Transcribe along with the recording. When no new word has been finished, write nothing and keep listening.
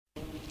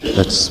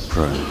Let's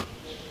pray.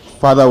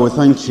 Father, we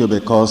thank you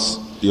because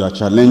you are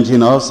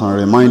challenging us and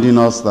reminding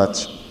us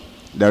that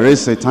there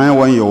is a time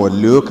when you will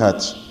look at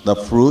the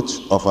fruit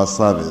of our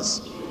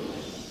service.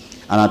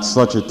 And at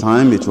such a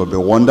time, it will be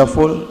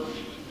wonderful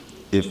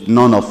if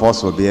none of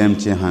us will be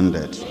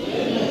empty-handed.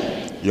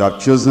 You have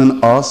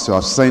chosen us, you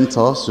have sent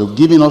us, you've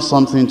given us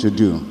something to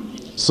do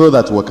so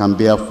that we can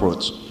bear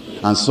fruit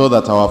and so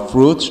that our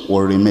fruit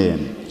will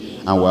remain.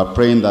 And we are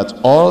praying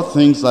that all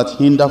things that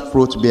hinder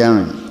fruit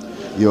bearing,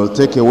 you'll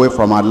take away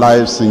from our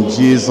lives in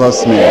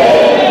Jesus' name.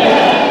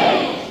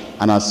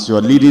 And as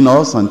you're leading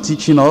us and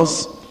teaching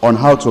us on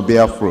how to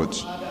bear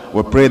fruit,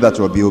 we pray that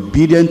we'll be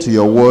obedient to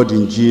your word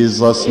in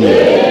Jesus'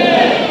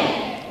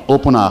 name.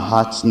 Open our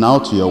hearts now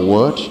to your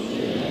word.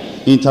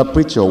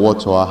 Interpret your word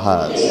to our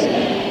hearts.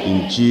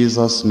 In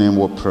Jesus' name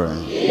we pray.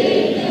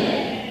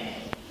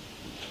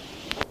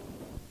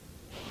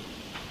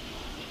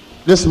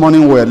 This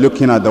morning we're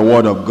looking at the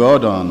word of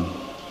God on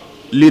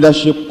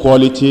leadership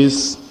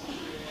qualities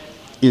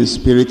in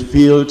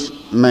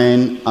spirit-filled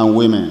men and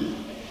women.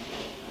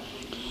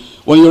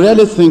 When you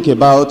really think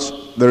about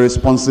the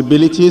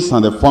responsibilities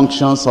and the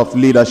functions of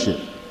leadership,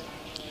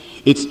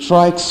 it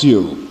strikes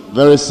you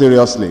very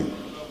seriously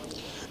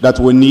that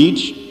we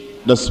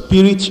need the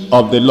Spirit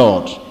of the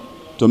Lord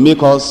to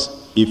make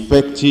us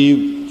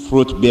effective,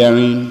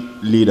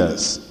 fruit-bearing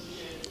leaders.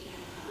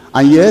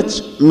 And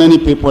yet, many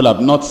people have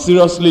not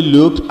seriously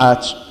looked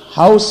at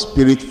how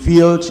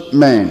spirit-filled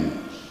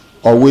men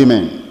or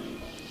women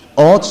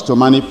ought to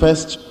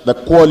manifest the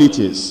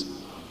qualities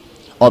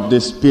of the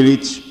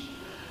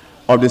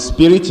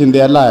Spirit in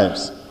their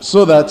lives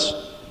so that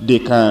they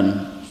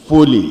can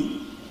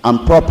fully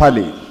and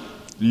properly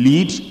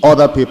lead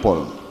other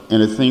people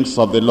in the things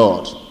of the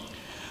Lord.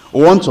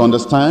 We want to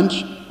understand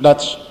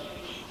that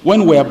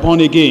when we are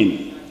born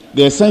again,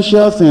 the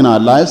essential thing in our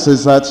lives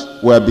is that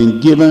we have been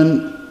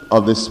given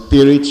of the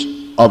Spirit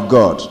of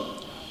God.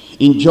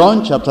 In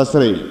John chapter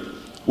 3,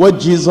 where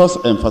Jesus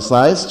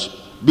emphasized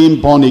being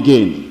born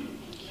again,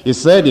 he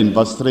said in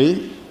verse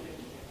 3,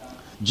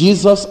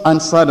 Jesus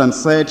answered and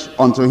said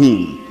unto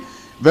him,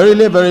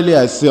 Verily, verily,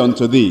 I say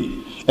unto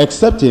thee,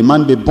 except a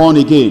man be born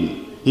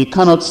again, he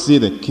cannot see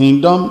the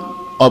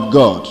kingdom of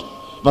God.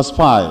 Verse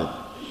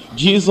 5,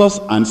 Jesus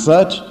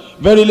answered,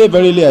 Verily,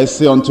 verily, I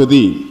say unto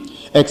thee,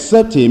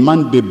 except a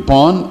man be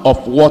born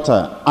of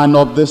water and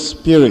of the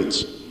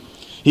Spirit,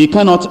 he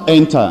cannot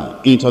enter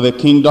into the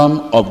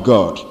kingdom of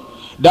God.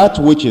 That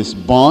which is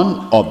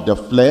born of the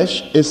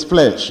flesh is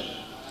flesh,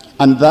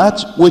 and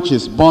that which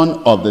is born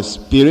of the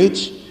Spirit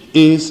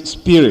is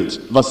spirit.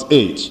 Verse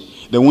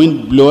 8, the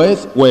wind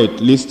bloweth where it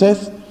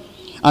listeth,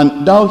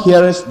 and thou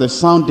hearest the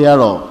sound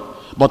thereof,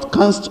 but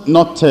canst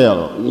not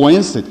tell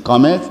whence it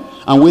cometh,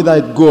 and whither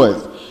it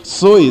goeth.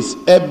 So is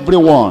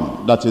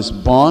everyone that is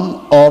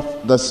born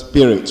of the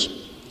Spirit.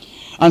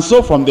 And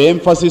so from the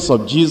emphasis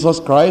of Jesus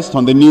Christ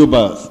on the new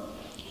birth,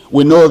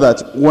 we know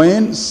that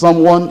when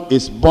someone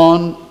is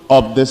born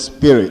of the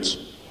Spirit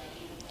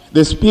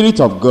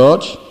of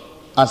God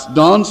has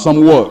done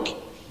some work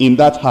in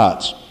that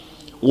heart.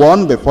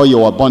 One, before you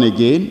were born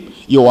again,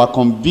 you are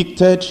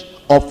convicted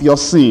of your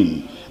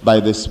sin by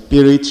the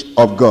Spirit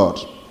of God.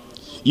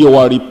 You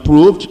are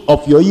reproved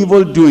of your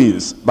evil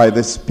doings by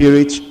the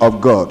Spirit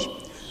of God.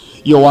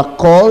 You are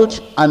called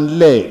and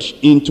led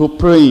into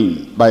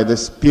praying by the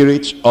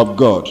Spirit of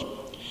God.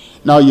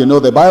 Now, you know,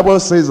 the Bible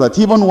says that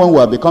even when we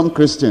have become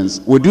Christians,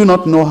 we do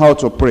not know how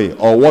to pray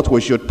or what we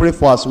should pray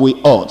for as we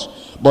ought.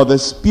 But the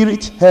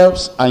Spirit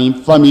helps our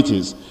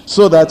infirmities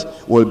so that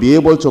we'll be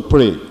able to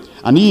pray.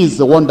 And he is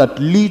the one that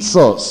leads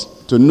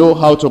us to know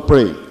how to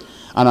pray.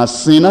 And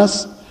as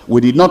sinners, we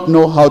did not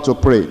know how to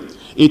pray.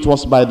 It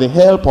was by the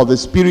help of the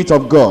Spirit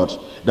of God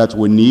that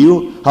we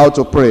knew how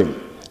to pray.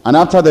 And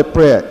after the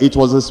prayer, it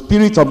was the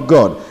Spirit of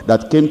God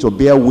that came to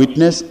bear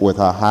witness with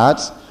our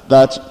hearts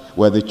that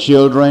we're the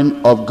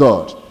children of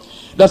God.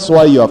 That's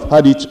why you have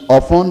heard it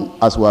often,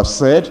 as we have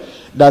said,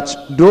 that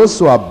those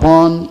who are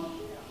born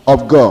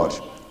of God,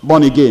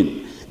 born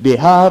again, they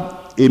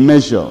have a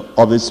measure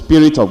of the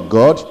Spirit of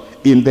God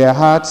in their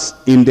hearts,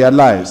 in their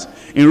lives.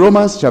 In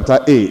Romans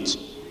chapter 8,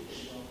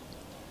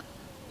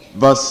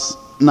 verse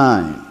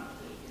 9,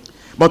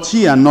 but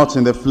ye are not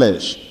in the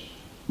flesh,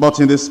 but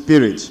in the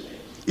Spirit,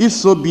 if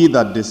so be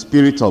that the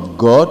Spirit of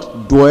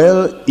God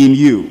dwell in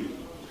you.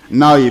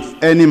 Now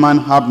if any man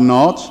have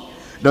not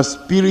the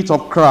Spirit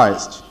of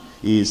Christ,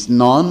 he is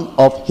none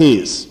of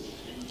his.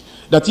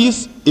 That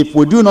is, if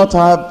we do not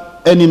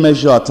have any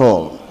measure at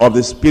all of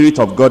the Spirit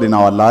of God in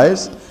our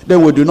lives,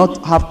 then we do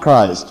not have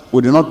Christ.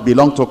 We do not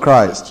belong to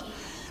Christ.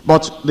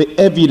 But the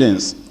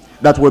evidence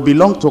that we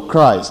belong to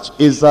Christ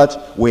is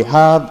that we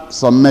have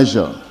some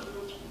measure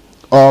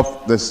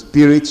of the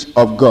Spirit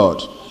of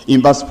God.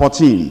 In verse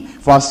 14,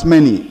 for as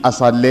many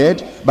as are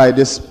led by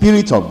the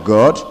Spirit of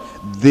God,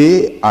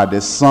 they are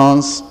the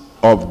sons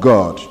of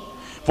God.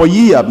 For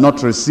ye have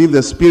not received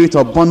the spirit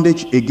of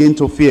bondage again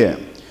to fear,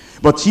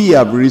 but ye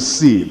have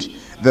received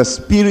the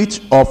Spirit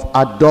of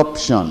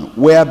adoption,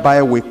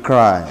 whereby we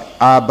cry,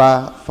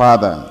 Abba,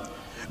 Father.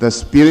 The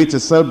Spirit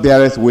itself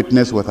beareth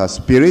witness with our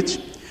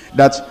spirit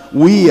that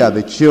we are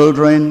the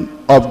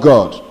children of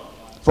God.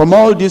 From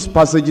all these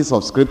passages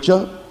of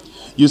Scripture,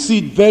 you see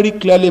it very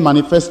clearly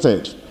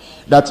manifested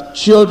that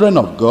children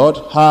of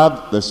God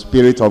have the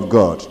Spirit of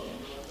God.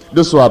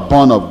 Those who are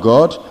born of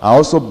God are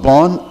also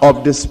born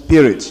of the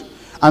Spirit.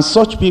 And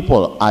such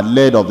people are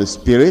led of the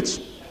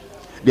Spirit.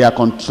 They are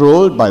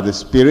controlled by the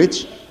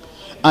Spirit.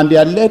 And they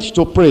are led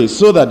to pray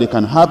so that they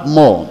can have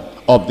more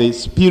of the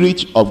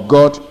Spirit of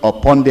God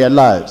upon their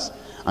lives.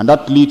 And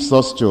that leads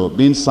us to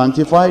being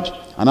sanctified.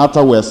 And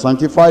after we are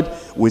sanctified,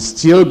 we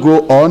still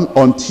go on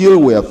until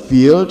we are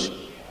filled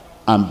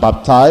and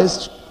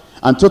baptized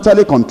and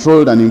totally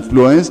controlled and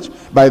influenced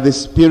by the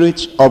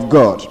Spirit of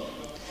God.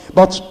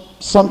 But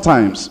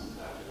sometimes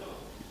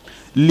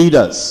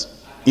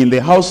leaders in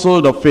the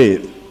household of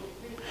faith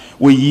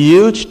will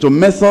yield to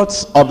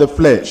methods of the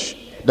flesh,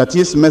 that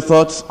is,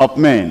 methods of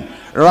men,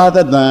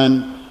 rather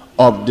than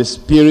of the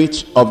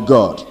Spirit of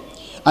God.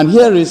 And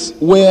here is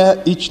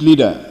where each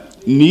leader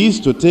needs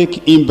to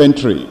take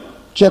inventory,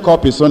 check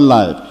up his own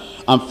life,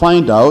 and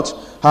find out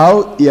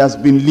how he has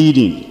been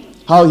leading,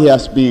 how he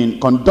has been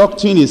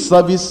conducting his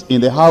service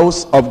in the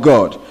house of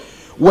God,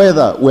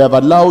 whether we have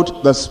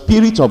allowed the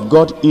Spirit of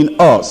God in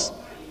us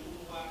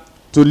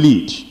to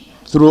lead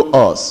through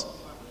us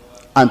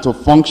and to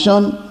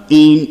function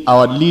in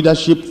our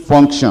leadership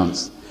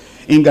functions.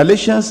 In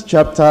Galatians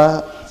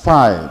chapter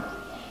 5,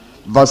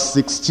 verse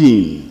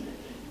 16,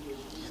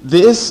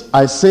 this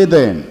I say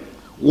then,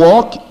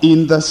 walk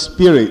in the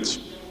Spirit,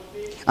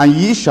 and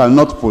ye shall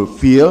not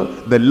fulfill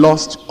the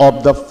lust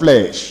of the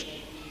flesh.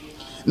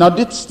 Now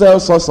this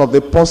tells us of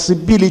the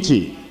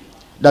possibility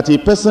that a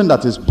person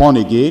that is born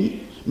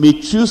again may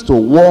choose to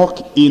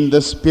walk in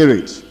the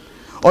Spirit,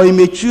 or he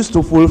may choose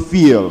to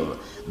fulfill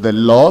the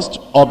lust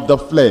of the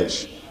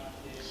flesh.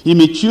 He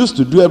may choose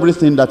to do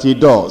everything that he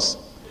does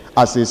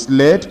as is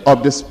led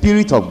of the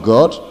Spirit of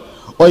God,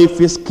 or if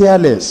he's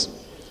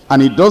careless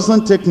and he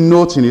doesn't take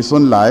note in his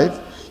own life,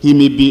 he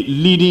may be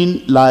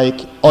leading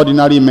like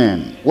ordinary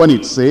men. When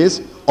it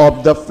says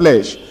of the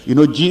flesh, you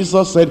know,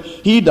 Jesus said,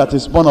 he that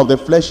is born of the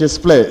flesh is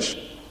flesh.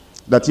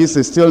 That is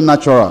still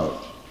natural.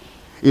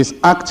 Is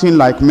acting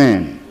like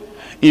men.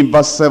 In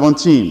verse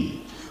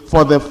 17,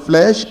 for the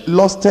flesh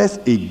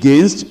lusteth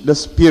against the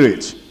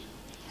Spirit,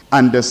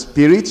 and the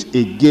Spirit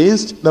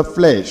against the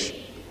flesh.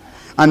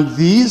 And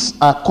these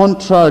are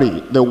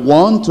contrary the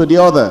one to the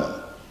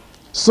other,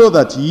 so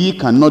that ye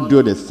cannot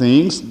do the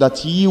things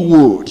that ye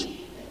would.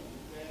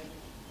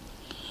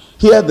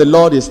 Here the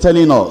Lord is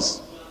telling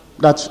us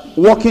that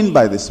walking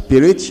by the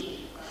Spirit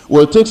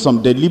will take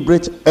some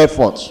deliberate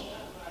effort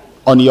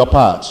on your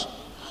part.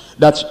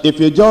 That if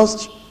you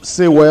just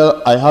say,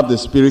 well, I have the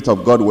Spirit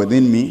of God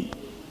within me,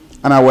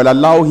 and I will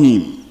allow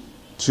him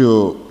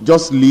to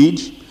just lead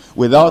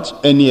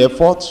without any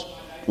effort,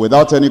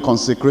 without any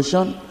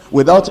consecration,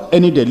 without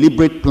any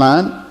deliberate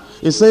plan.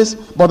 It says,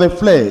 but the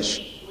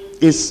flesh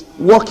is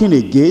working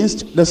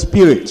against the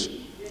Spirit.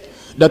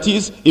 That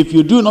is, if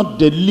you do not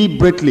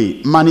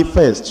deliberately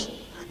manifest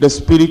the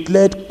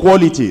Spirit-led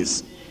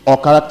qualities or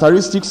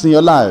characteristics in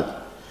your life,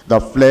 the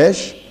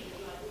flesh,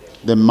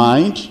 the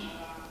mind,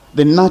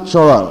 the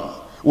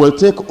natural will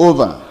take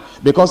over,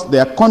 because they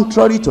are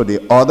contrary to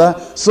the other,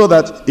 so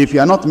that if you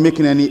are not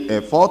making any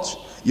effort,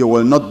 you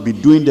will not be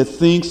doing the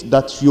things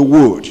that you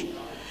would.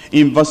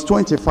 In verse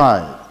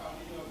 25,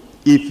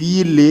 if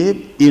ye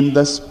live in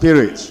the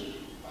Spirit,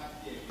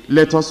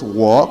 let us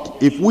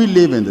walk. If we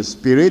live in the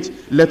Spirit,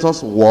 let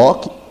us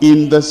walk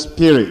in the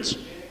Spirit.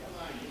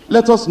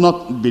 Let us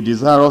not be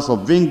desirous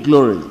of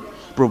vainglory,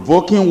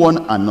 provoking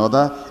one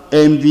another,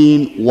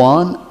 envying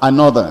one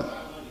another.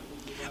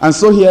 And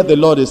so here the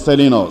Lord is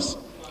telling us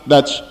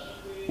that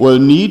we'll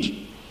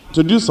need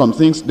to do some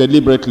things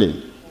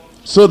deliberately,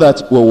 so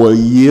that we will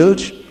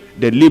yield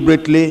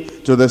deliberately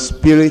to the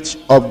Spirit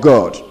of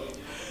God.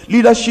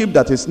 Leadership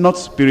that is not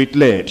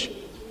Spirit-led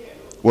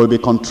will be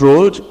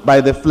controlled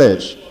by the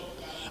flesh.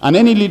 And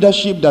any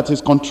leadership that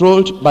is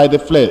controlled by the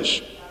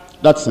flesh,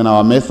 that's in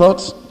our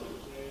methods,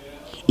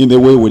 in the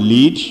way we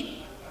lead,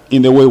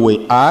 in the way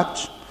we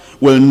act,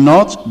 will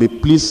not be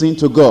pleasing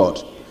to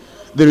God.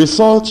 The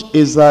result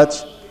is that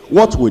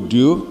what we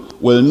do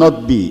will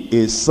not be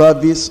a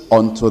service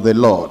unto the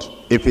Lord,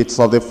 if it's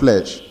of the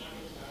flesh,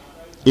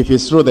 if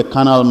it's through the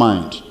carnal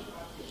mind,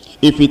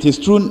 if it is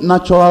through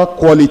natural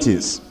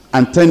qualities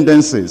and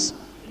tendencies.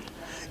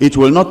 It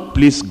will not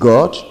please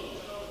God.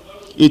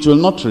 It will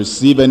not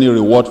receive any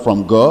reward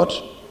from God.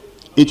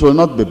 It will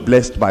not be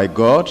blessed by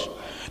God.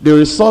 The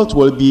result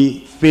will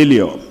be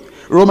failure.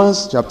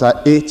 Romans chapter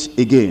 8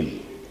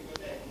 again,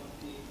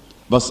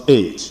 verse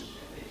 8.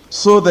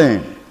 So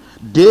then,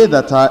 they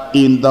that are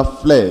in the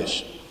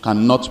flesh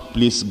cannot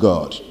please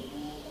God.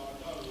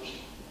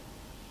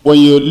 When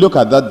you look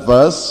at that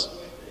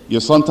verse, you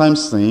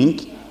sometimes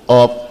think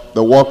of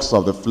the works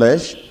of the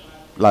flesh,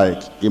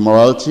 like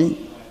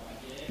immorality,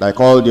 like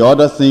all the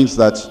other things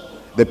that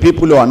the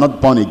people who are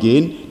not born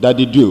again, that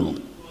they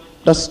do.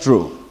 That's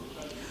true.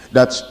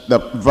 That the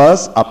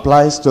verse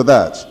applies to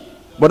that.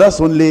 But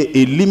that's only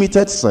a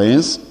limited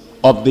sense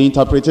of the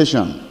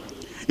interpretation.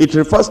 It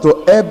refers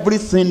to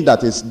everything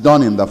that is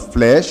done in the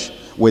flesh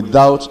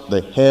without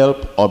the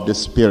help of the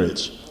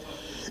Spirit.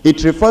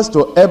 It refers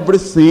to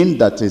everything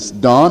that is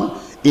done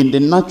in the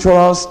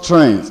natural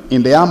strength,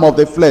 in the arm of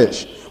the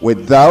flesh,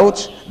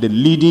 without the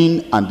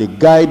leading and the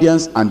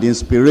guidance and the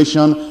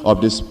inspiration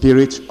of the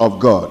Spirit of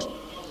God.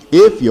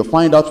 If you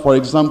find out, for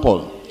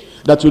example,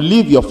 that you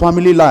live your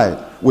family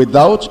life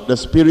without the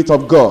Spirit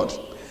of God,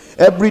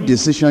 every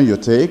decision you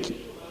take,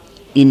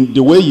 in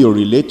the way you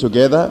relate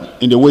together,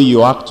 in the way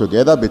you act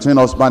together between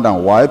husband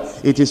and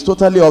wife, it is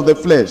totally of the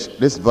flesh.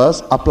 This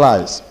verse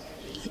applies.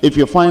 If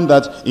you find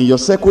that in your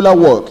secular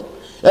work,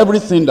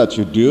 everything that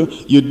you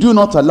do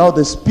not allow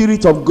the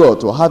Spirit of God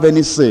to have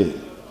any say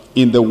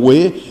in the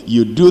way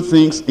you do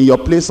things in your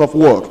place of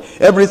work.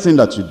 Everything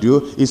that you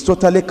do is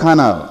totally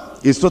carnal.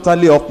 It's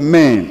totally of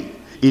men.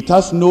 It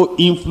has no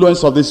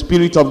influence of the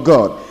Spirit of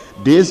God.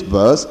 This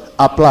verse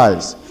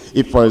applies.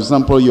 If, for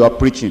example, you are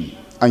preaching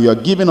and you are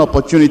given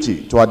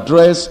opportunity to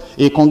address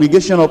a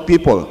congregation of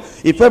people,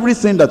 if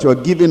everything that you are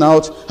giving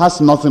out has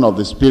nothing of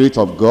the Spirit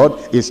of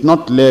God, is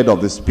not led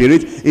of the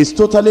Spirit, is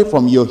totally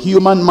from your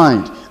human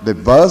mind, the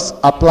verse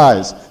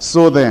applies.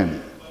 So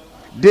then,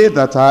 they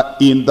that are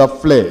in the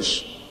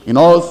flesh, in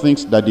all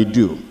things that they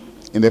do,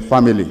 in the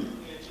family,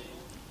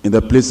 in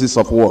the places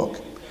of work,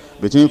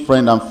 between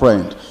friend and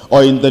friend,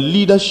 or in the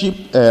leadership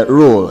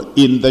role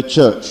in the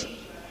church,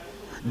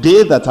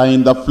 they that are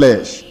in the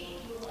flesh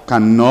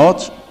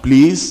cannot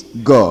please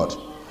God.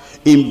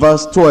 In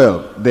verse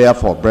 12,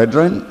 therefore,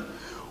 brethren,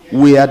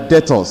 we are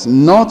debtors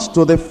not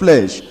to the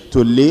flesh,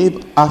 to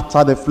live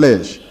after the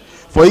flesh.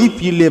 For if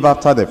ye live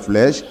after the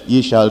flesh,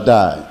 ye shall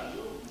die.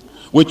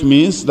 Which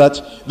means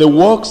that the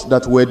works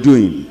that we're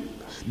doing,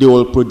 they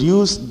will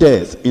produce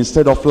death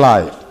instead of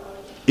life.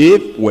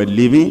 If we're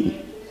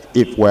living,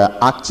 if we're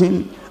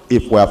acting,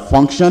 if we're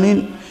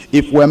functioning,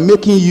 if we're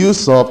making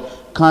use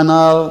of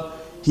carnal,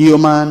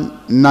 human,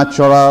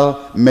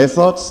 natural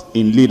methods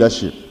in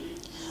leadership,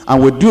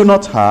 and we do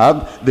not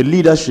have the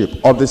leadership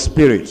of the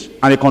Spirit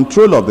and the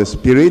control of the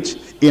Spirit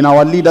in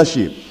our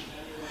leadership.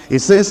 It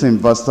says in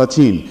verse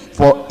 13,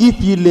 for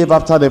if ye live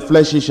after the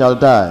flesh, ye shall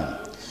die.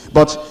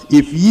 But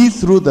if ye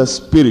through the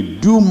Spirit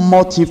do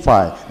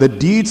mortify the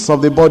deeds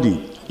of the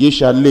body, ye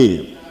shall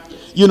live.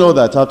 You know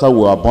that after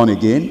we are born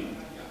again,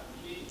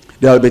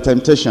 there will be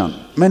temptation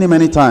many,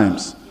 many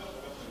times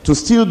to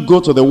still go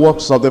to the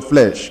works of the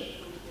flesh.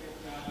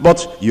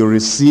 But you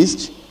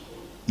resist,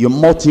 you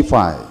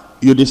mortify,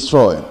 you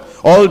destroy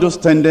all those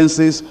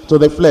tendencies to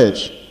the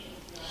flesh.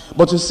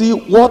 But you see,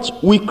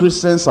 what we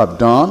Christians have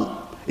done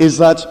is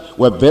that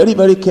we're very,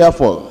 very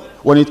careful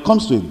when it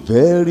comes to a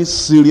very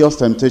serious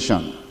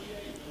temptation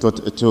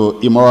to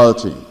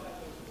immorality,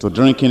 to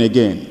drinking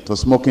again, to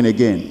smoking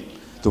again,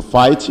 to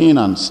fighting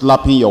and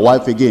slapping your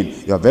wife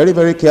again. You're very,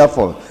 very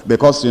careful,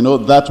 because you know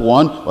that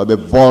one will be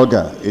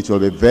vulgar. It will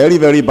be very,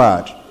 very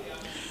bad.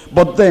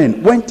 But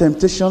then, when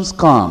temptations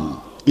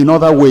come in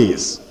other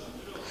ways,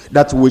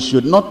 that we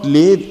should not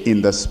live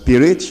in the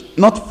Spirit,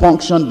 not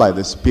function by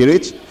the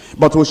Spirit,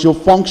 but we should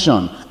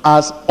function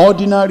as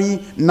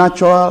ordinary,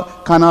 natural,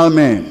 carnal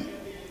men.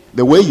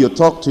 The way you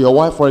talk to your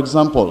wife, for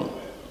example,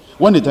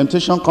 when the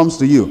temptation comes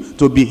to you,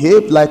 to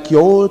behave like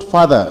your old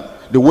father,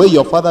 the way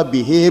your father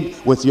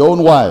behaved with your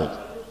own wife,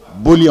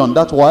 bully on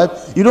that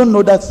wife, you don't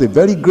know that's a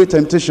very great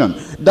temptation.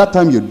 That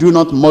time you do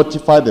not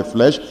mortify the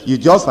flesh, you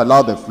just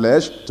allow the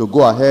flesh to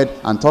go ahead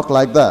and talk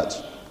like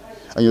that.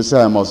 And you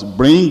say, I must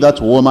bring that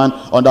woman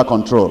under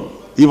control.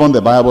 Even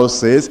the Bible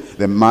says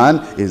the man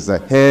is the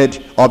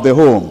head of the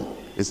home.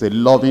 It's a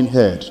loving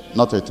head,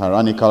 not a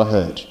tyrannical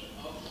head.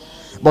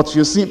 But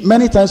you see,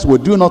 many times we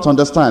do not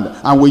understand,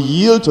 and we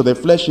yield to the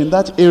flesh in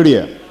that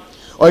area.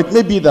 Or it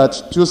may be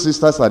that two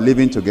sisters are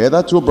living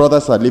together, two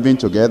brothers are living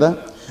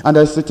together, and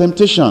there's a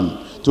temptation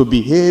to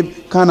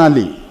behave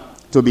carnally,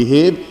 to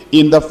behave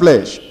in the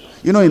flesh.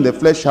 You know in the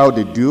flesh how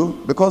they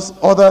do? Because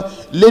other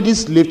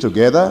ladies live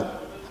together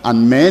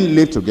and men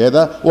live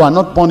together who are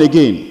not born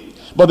again.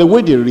 But the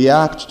way they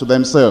react to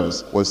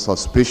themselves with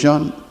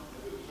suspicion,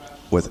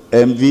 with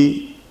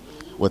envy,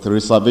 with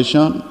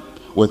reservation,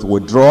 with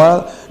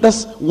withdrawal,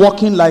 that's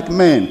walking like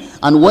men.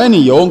 And when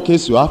in your own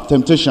case you have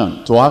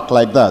temptation to act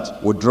like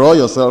that, withdraw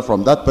yourself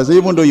from that person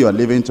even though you are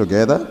living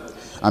together,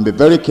 and be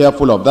very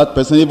careful of that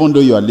person even though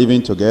you are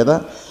living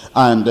together,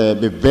 and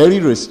be very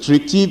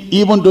restrictive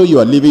even though you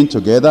are living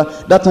together.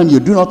 That time you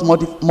do not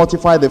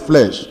mortify the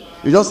flesh.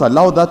 You just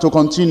allow that to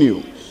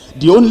continue.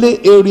 The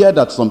only area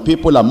that some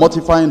people are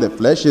mortifying the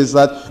flesh is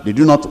that they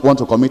do not want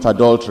to commit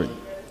adultery.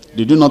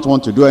 They do not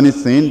want to do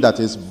anything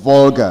that is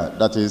vulgar,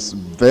 that is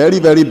very,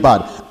 very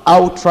bad,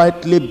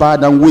 outrightly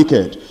bad and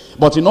wicked.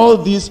 But in all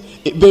these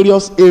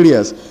various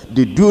areas,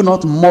 they do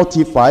not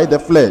mortify the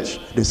flesh.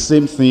 The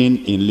same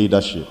thing in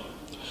leadership.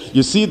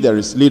 You see, there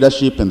is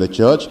leadership in the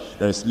church,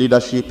 there is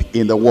leadership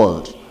in the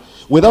world.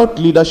 Without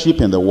leadership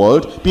in the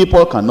world,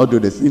 people cannot do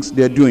the things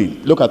they're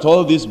doing. Look at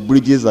all these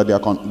bridges that they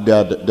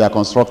are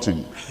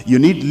constructing. You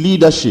need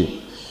leadership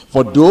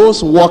for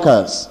those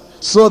workers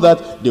so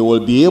that they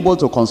will be able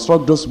to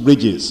construct those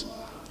bridges.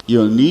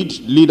 You'll need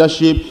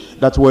leadership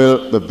that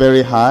will be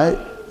very high.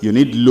 You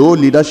need low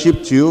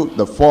leadership too,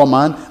 the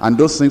foreman, and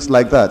those things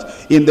like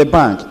that. In the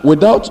bank,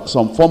 without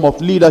some form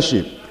of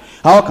leadership,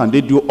 how can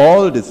they do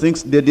all the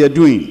things that they're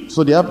doing?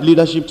 So they have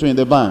leadership too in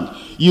the bank.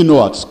 You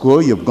know, at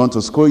school, you've gone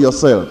to school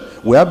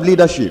yourself. We have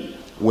leadership.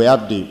 We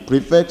have the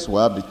prefects, we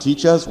have the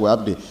teachers, we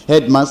have the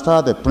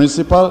headmaster, the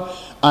principal,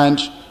 and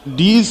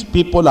these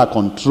people are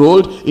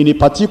controlled in a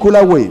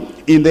particular way.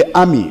 In the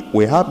army,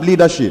 we have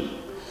leadership.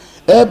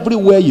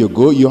 Everywhere you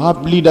go, you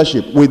have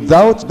leadership.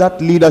 Without that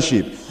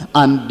leadership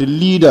and the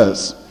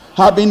leaders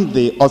having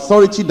the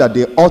authority that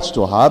they ought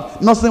to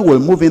have, nothing will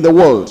move in the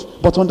world.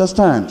 But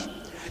understand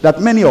that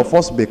many of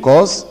us,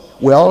 because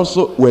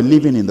we're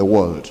living in the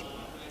world,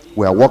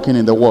 we are working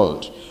in the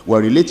world,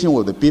 we're relating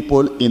with the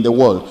people in the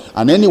world,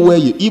 and anywhere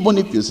even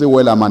if you say,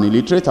 well, I'm an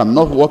illiterate, I'm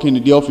not working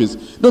in the office,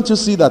 don't you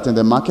see that in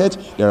the market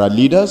there are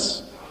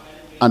leaders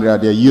and there are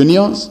their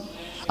unions,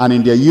 and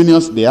in their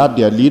unions they have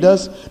their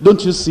leaders?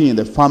 Don't you see in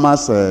the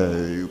farmers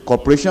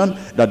corporation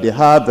that they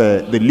have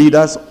the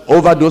leaders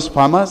over those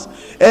farmers?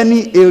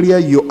 Any area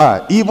you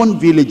are, even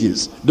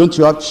villages, don't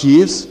you have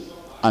chiefs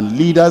and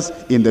leaders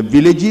in the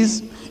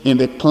villages, in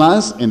the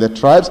clans, in the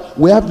tribes?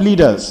 We have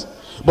leaders.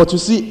 But you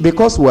see,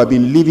 because we have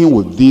been living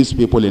with these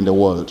people in the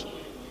world,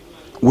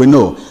 we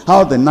know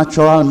how the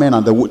natural men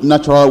and the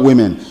natural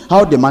women,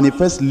 how they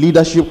manifest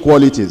leadership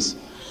qualities.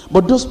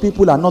 But those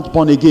people are not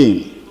born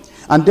again,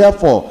 and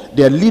therefore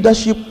their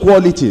leadership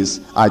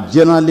qualities are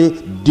generally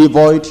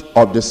devoid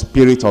of the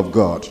Spirit of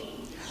God.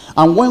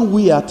 And when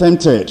we are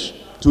tempted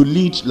to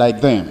lead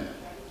like them,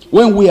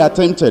 when we are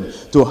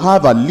tempted to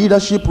have our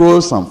leadership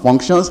roles and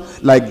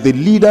functions like the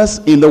leaders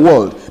in the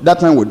world, that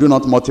time we do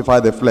not mortify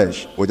the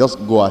flesh. We just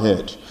go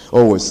ahead.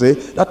 Or we say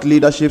that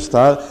leadership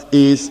style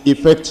is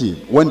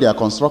effective when they are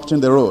constructing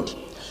the road.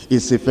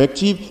 It's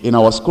effective in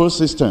our school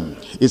system.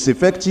 It's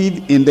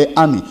effective in the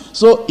army.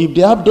 So if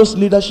they have those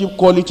leadership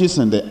qualities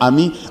in the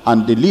army,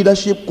 and the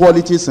leadership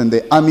qualities in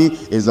the army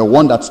is the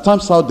one that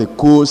stamps out the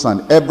course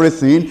and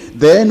everything,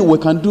 then we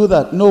can do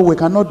that. No, we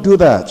cannot do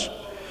that.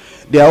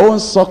 Their own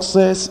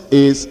success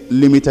is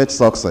limited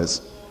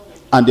success.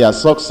 And their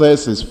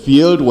success is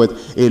filled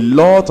with a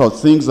lot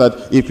of things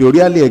that if you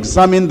really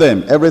examine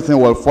them, everything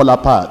will fall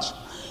apart.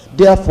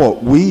 Therefore,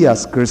 we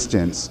as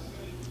Christians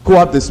who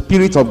have the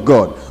Spirit of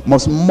God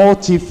must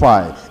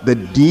mortify the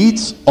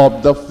deeds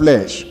of the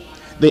flesh,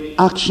 the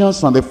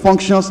actions and the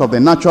functions of the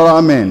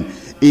natural man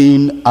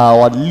in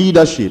our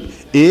leadership,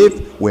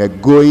 if we're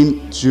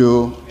going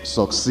to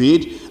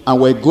succeed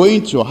and we're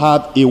going to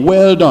have a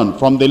well done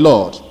from the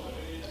Lord.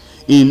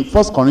 In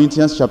 1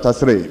 Corinthians chapter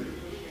 3,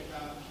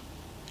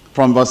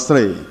 from verse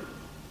 3,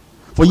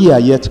 for ye are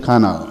yet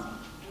carnal.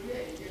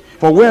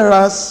 For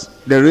whereas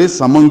there is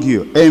among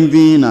you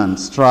envying and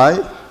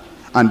strife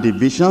and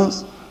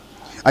divisions,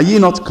 are ye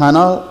not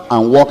carnal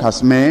and walk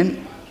as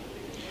men?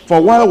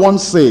 For while one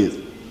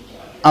saith,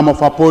 I'm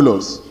of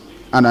Apollos,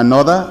 and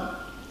another,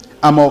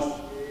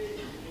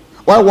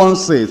 while one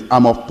saith,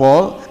 I'm of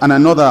Paul, and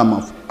another, I'm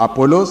of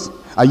Apollos,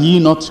 are ye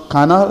not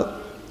carnal?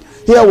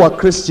 Here were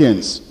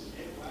Christians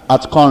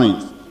at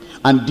Corinth,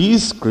 and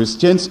these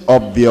Christians,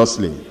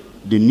 obviously,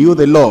 they knew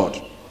the Lord.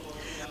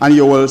 And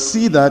you will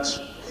see that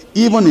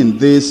even in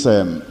this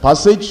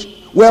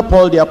passage, where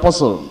Paul the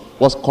apostle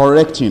was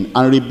correcting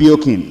and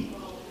rebuking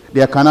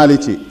their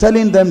carnality,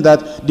 telling them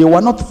that they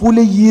were not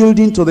fully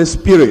yielding to the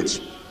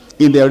Spirit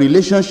in their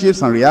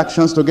relationships and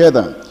reactions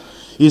together,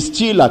 he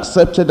still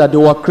accepted that they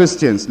were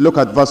Christians. Look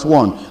at verse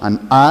 1.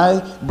 And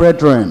I,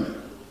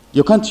 brethren,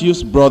 you can't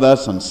use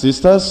brothers and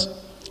sisters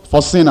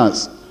for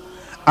sinners.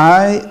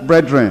 I,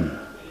 brethren,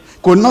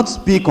 could not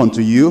speak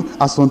unto you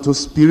as unto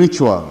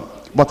spiritual,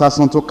 but as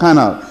unto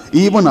carnal,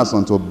 even as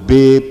unto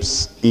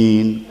babes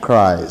in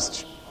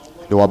Christ.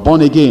 They were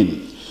born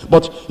again.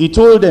 But he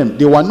told them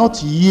they were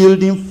not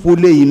yielding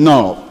fully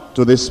enough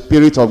to the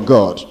Spirit of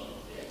God.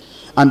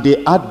 And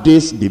they had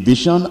this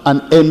division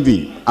and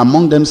envy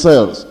among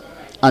themselves.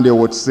 And they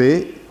would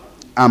say,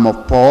 I'm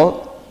of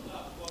Paul,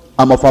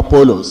 I'm of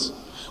Apollos.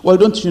 Well,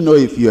 don't you know,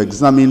 if you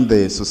examine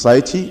the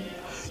society,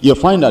 you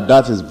find that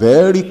that is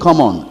very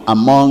common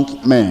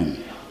among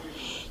men.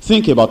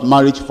 Think about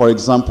marriage, for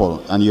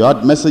example, and you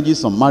had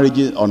messages on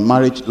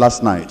marriage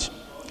last night.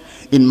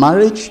 In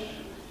marriage,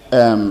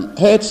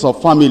 heads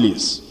of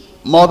families,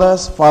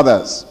 mothers,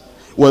 fathers,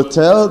 will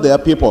tell their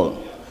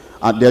people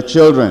and their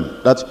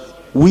children that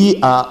we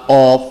are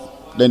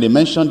of, then they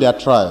mention their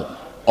tribe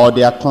or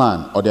their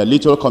clan or their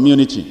little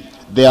community.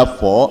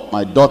 Therefore,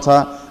 my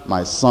daughter,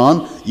 my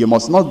son, you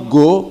must not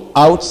go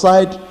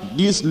outside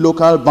this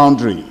local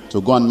boundary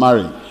to go and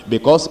marry,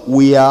 because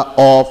we are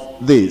of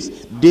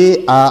this,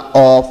 they are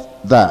of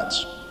that.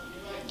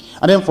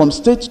 And then from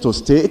state to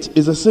state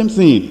is the same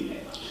thing,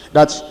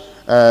 that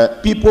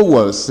people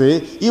will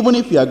say, even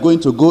if you are going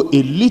to go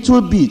a little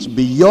bit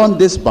beyond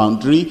this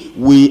boundary,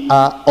 we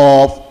are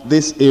of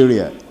this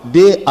area,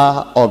 they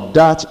are of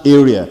that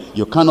area,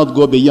 you cannot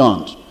go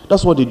beyond.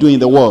 That's what they do in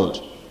the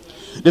world.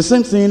 The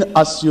same thing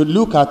as you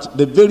look at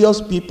the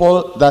various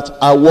people that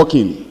are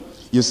working.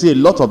 You see a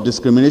lot of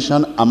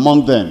discrimination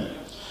among them.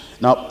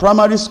 Now,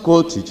 primary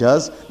school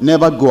teachers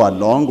never go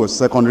along with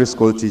secondary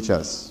school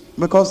teachers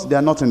because they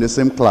are not in the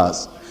same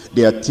class.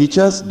 They are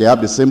teachers, they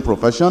have the same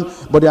profession,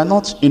 but they are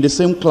not in the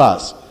same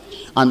class.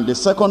 And the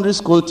secondary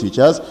school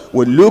teachers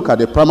will look at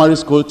the primary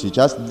school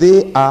teachers.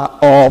 They are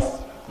of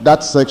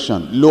that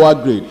section, lower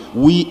grade.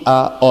 We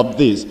are of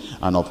this.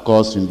 And of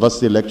course,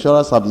 university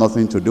lecturers have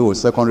nothing to do with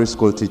secondary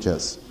school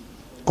teachers.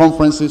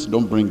 Conferences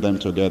don't bring them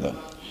together.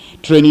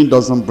 Training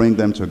doesn't bring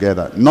them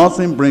together.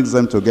 Nothing brings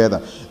them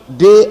together.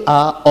 They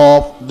are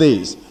of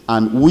this,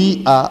 and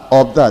we are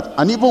of that.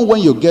 And even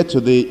when you get to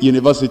the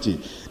university,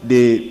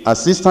 the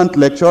assistant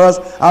lecturers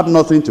have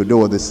nothing to do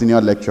with the senior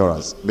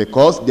lecturers,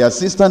 because the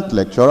assistant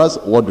lecturers,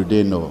 what do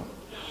they know?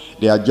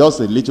 They are just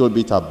a little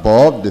bit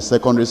above the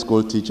secondary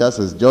school teachers.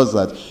 It's just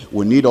that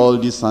we need all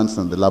these science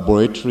in the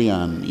laboratory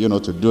and,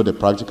 to do the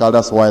practical.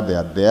 That's why they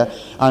are there.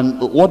 And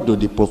what do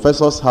the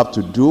professors have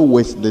to do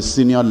with the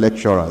senior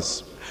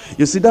lecturers?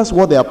 You see, that's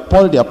what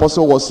Paul the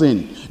Apostle was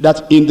saying,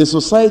 that in the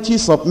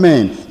societies of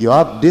men, you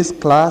have this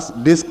class,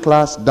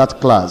 that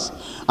class.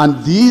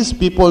 And these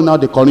people now,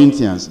 the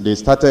Corinthians, they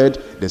started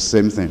the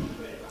same thing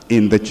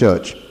in the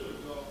church.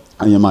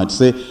 And you might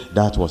say,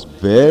 that was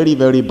very,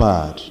 very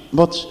bad.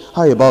 But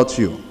how about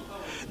you?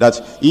 That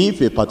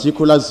if a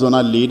particular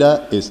zonal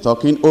leader is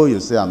talking, oh,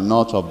 you say, I'm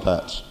not of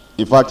that.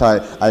 In fact,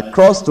 I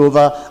crossed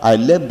over, I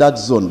left that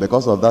zone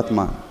because of that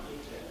man.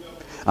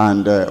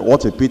 And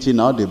what a pity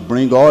now, they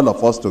bring all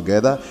of us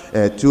together,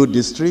 2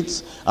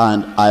 districts,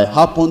 and I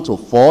happen to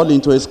fall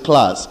into his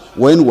class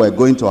when we're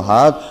going to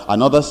have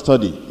another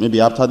study, maybe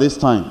after this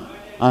time.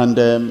 And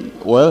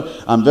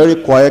and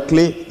very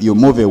quietly you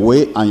move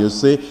away and you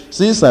say,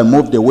 since I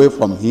moved away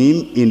from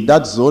him in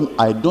that zone,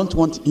 I don't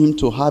want him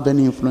to have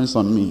any influence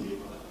on me.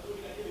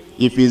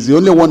 If he's the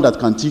only one that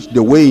can teach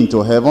the way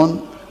into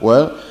heaven,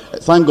 well,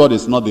 thank God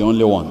it's not the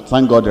only one.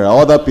 Thank God there are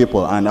other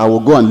people, and I will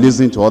go and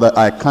listen to other.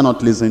 I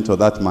cannot listen to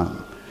that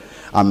man.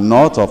 I'm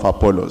not of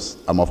Apollos,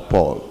 I'm of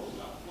Paul.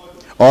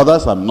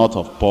 Others, I'm not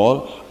of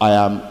Paul, I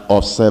am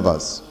of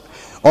Cephas.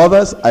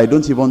 Others, I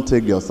don't even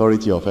take the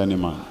authority of any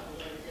man.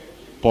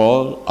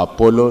 Paul,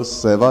 Apollos,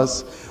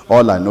 Cephas,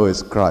 all I know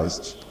is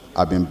Christ.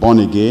 I've been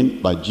born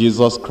again by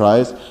Jesus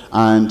Christ,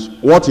 and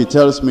what he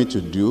tells me to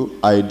do,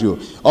 I do.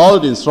 All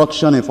the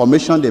instruction,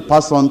 information they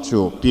pass on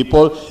to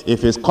people,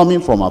 if it's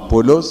coming from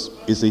Apollos,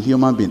 it's a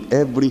human being.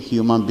 Every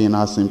human being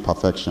has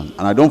imperfection,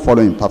 and I don't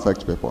follow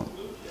imperfect people.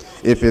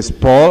 If it's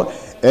Paul,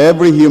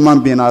 every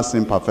human being has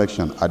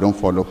imperfection. I don't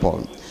follow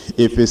Paul.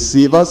 If it's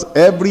Cephas,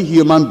 every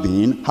human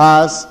being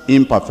has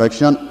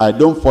imperfection. I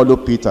don't follow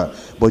Peter.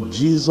 But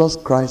Jesus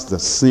Christ, the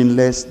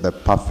sinless, the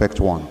perfect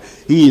one,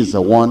 he is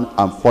the one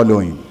I'm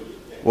following.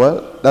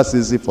 Well, that's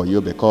easy for you,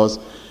 because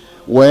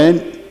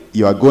when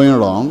you are going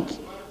wrong,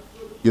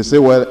 you say,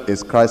 well,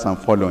 it's Christ I'm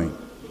following.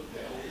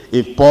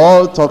 If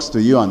Paul talks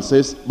to you and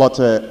says, but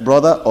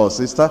brother or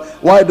sister,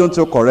 why don't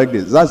you correct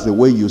this? That's the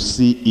way you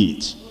see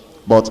it.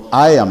 But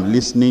I am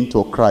listening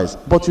to Christ.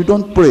 But you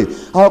don't pray.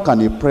 How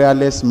can a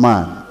prayerless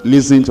man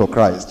listen to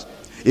Christ?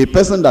 A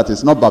person that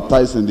is not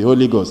baptized in the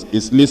Holy Ghost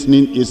is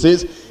listening. He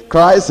says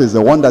Christ is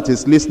the one that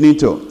is listening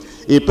to.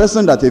 A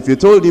person that if you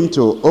told him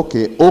to,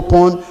 okay,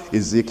 open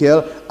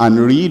Ezekiel and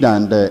read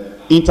and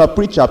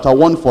interpret chapter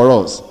 1 for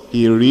us,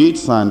 he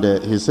reads and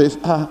he says,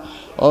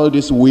 all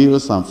these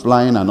wheels and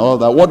flying and all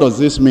that, what does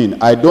this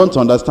mean? I don't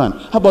understand.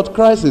 How about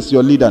Christ is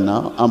your leader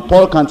now, and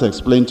Paul can't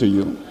explain to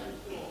you?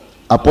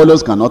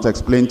 Apollos cannot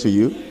explain to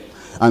you,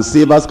 and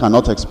Cephas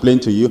cannot explain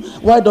to you.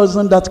 Why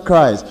doesn't that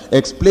Christ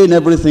explain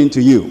everything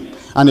to you?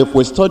 And if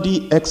we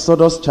study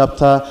Exodus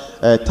chapter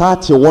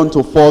 31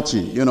 to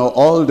 40,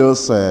 all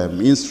those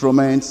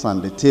instruments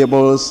and the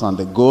tables and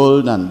the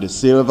gold and the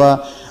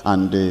silver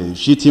and the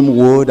shittim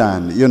wood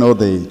and,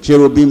 the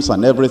cherubims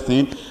and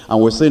everything.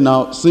 And we say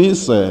now,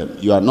 since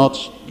you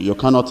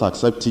cannot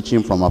accept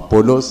teaching from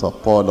Apollos or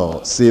Paul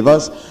or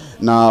Cephas,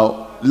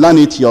 now learn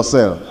it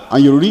yourself.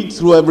 And you read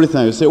through everything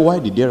and you say, why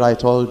did they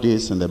write all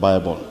this in the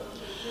Bible?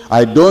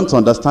 I don't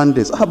understand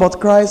this. How about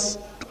Christ?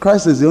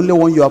 Christ is the only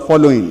one you are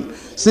following.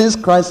 Since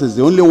Christ is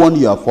the only one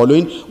you are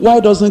following, why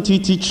doesn't he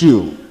teach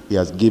you? He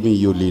has given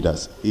you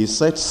leaders. He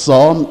set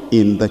some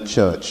in the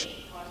church.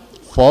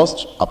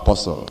 First,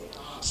 apostle.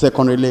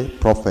 Secondly,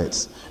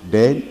 prophets.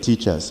 Then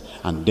teachers.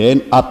 And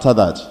then after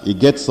that, he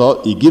gives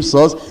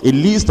us a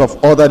list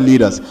of other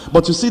leaders.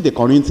 But you see, the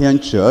Corinthian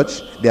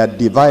church, they are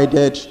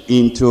divided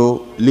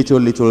into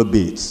little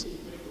bits.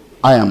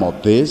 I am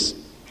of this.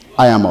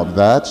 I am of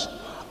that.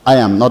 I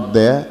am not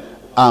there.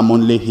 I'm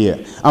only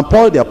here. And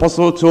Paul the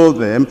apostle told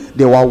them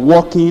they were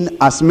walking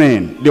as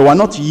men. They were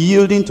not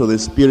yielding to the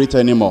Spirit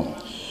anymore.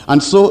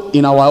 And so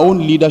in our own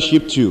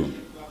leadership too,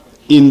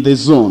 in the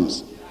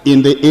zones,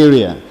 in the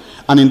area,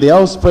 and in the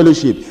house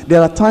fellowship,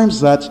 there are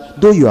times that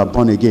though you are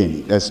born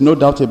again, there's no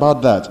doubt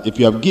about that, if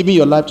you have given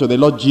your life to the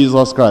Lord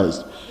Jesus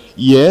Christ,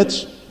 yet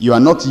you are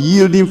not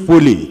yielding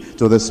fully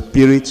to the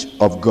Spirit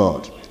of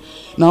God.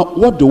 Now,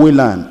 what do we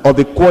learn of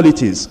the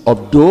qualities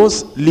of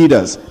those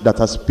leaders that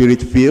are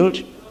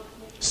spirit-filled,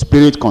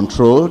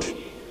 spirit-controlled,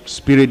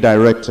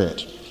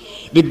 spirit-directed?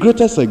 The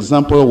greatest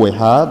example we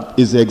have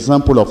is the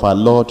example of our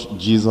Lord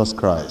Jesus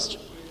Christ.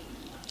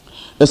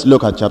 Let's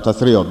look at chapter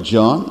 3 of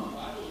John.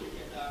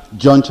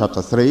 John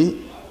chapter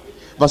 3,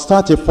 verse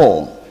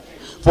 34.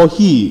 For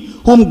he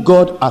whom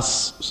God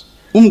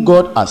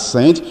has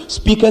sent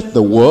speaketh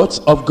the words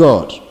of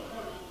God.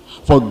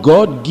 For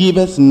God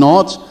giveth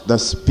not the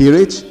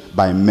Spirit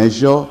by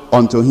measure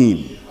unto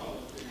him.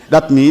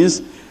 That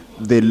means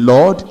the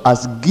Lord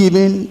has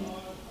given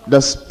the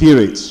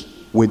Spirit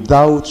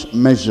without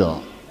measure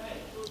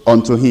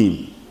unto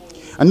him.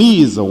 And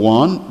he is the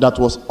one that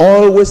was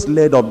always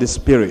led of the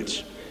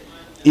Spirit,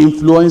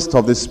 influenced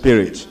of the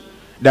Spirit,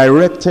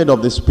 directed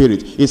of the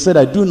Spirit. He said,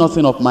 I do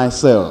nothing of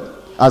myself.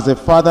 As the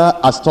Father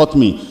has taught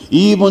me,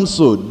 even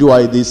so do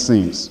I these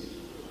things.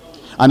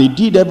 And he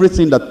did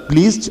everything that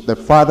pleased the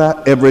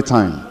Father every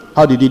time.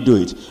 How did he do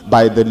it?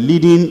 By the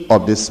leading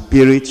of the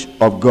Spirit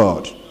of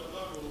God.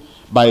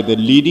 By the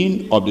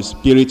leading of the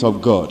Spirit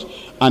of God.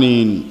 And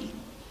in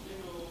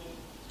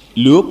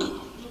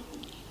Luke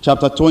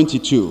chapter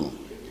 22,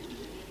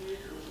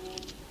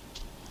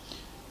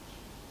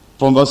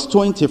 from verse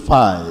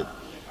 25,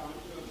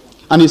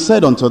 and he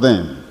said unto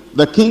them,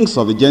 the kings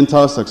of the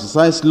Gentiles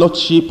exercise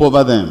lordship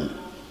over them,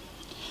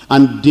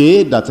 and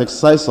they that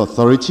exercise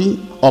authority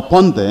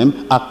upon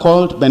them are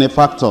called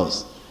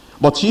benefactors.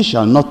 But ye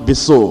shall not be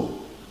so.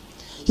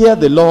 Here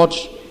the Lord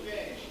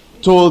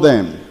told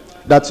them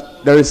that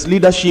there is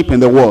leadership in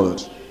the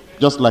world,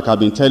 just like I've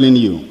been telling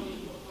you.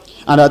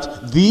 And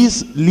that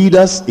these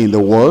leaders in the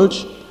world,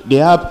 they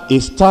have a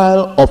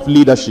style of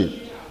leadership.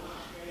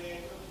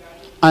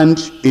 And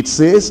it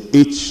says,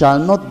 it shall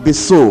not be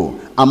so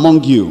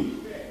among you.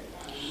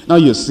 Now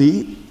you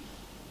see,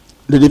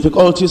 the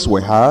difficulties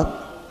we have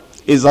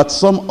is that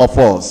some of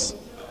us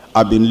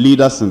have been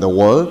leaders in the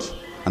world,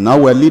 and now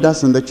we're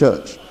leaders in the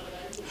church.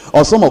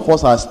 Or some of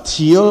us are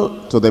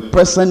still, to the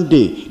present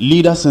day,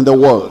 leaders in the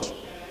world,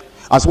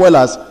 as well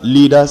as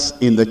leaders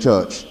in the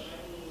church.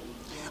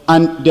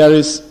 And there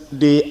is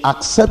the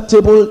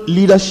acceptable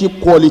leadership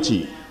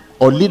quality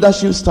or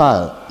leadership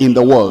style in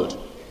the world.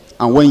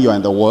 And when you are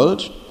in the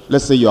world,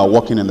 let's say you are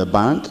working in the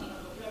bank,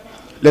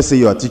 let's say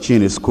you are teaching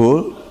in a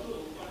school,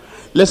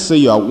 let's say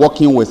you are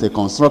working with a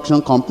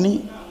construction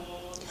company,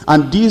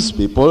 and these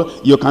people,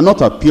 you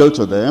cannot appeal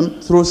to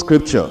them through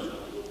scripture.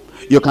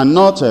 You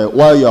cannot,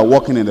 while you are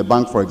working in the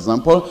bank, for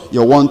example,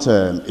 you want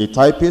a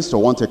typist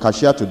or want a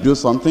cashier to do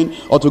something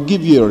or to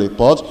give you a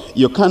report,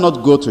 you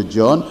cannot go to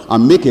John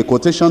and make a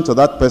quotation to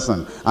that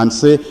person and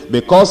say,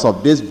 because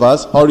of this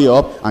verse, hurry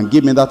up and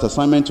give me that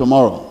assignment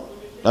tomorrow.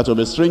 That will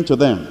be strange to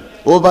them.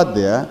 Over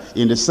there,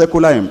 in the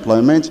secular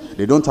employment,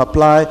 they don't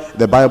apply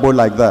the Bible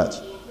like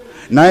that.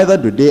 Neither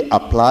do they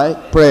apply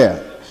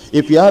prayer.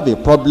 If you have a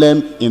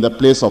problem in the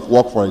place of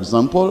work, for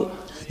example,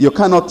 you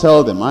cannot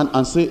tell the man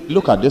and say,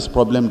 look at this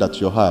problem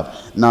that you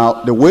have.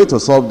 Now, the way to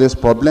solve this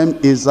problem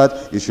is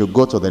that you should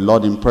go to the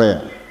Lord in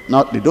prayer.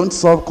 Now, they don't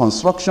solve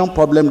construction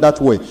problem that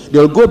way.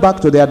 They'll go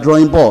back to their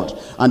drawing board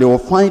and they will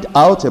find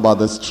out about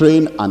the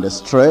strain and the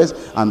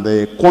stress and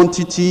the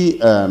quantity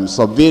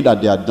survey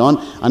that they have done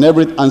and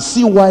everything, and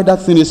see why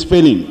that thing is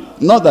failing.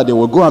 Not that they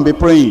will go and be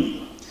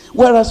praying.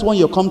 Whereas when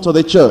you come to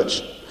the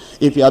church,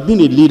 if you have been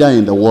a leader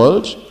in the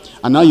world,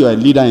 and now you are a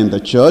leader in the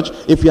church,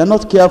 if you are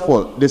not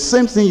careful, the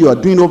same thing you are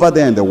doing over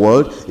there in the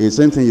world is the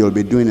same thing you'll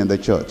be doing in the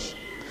church.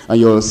 And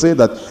you will say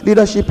that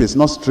leadership is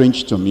not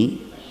strange to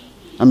me.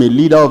 I'm a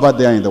leader over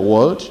there in the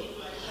world.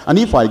 And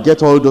if I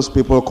get all those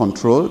people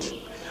controlled,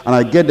 and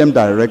I get them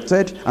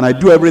directed, and I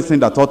do everything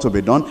that ought to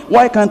be done,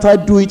 why can't I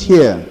do it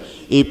here?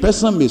 A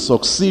person may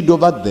succeed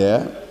over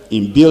there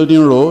in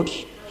building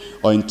roads,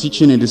 or in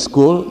teaching in the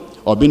school,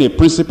 or being a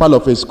principal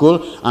of a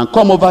school, and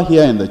come over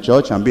here in the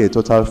church and be a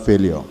total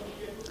failure.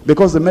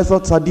 Because the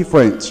methods are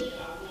different.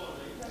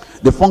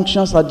 The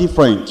functions are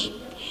different.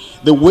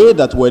 The way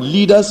that we're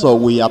leaders or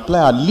we apply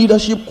our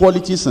leadership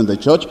qualities in the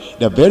church,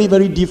 they're very,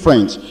 very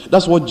different.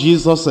 That's what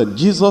Jesus said.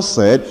 Jesus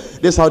said,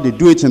 this is how they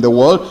do it in the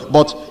world,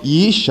 but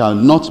ye shall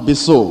not be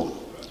so.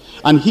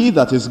 And he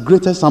that is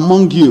greatest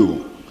among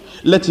you,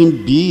 let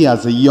him be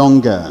as a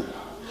younger.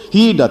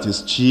 He that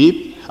is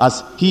chief,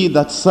 as he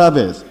that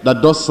serveth,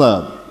 that does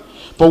serve.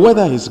 For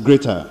whether he is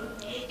greater,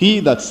 he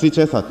that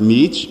sitteth at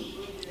meat,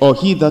 or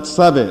he that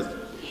serveth,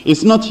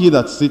 is not he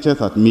that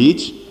sitteth at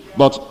meat,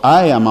 but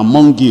I am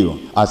among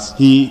you as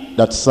he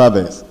that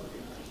serveth.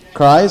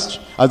 Christ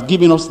has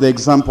given us the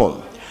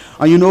example.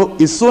 And you know,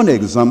 his own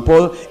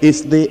example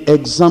is the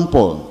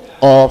example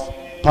of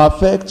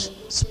perfect,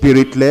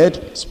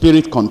 spirit-led,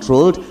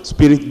 spirit-controlled,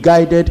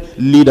 spirit-guided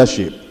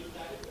leadership.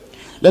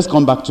 Let's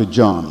come back to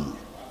John.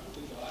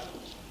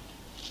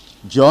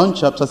 John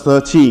chapter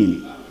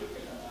 13,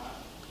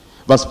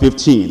 verse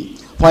 15.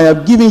 For I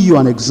have given you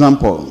an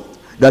example,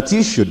 that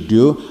ye should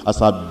do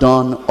as I have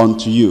done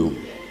unto you.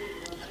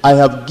 I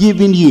have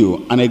given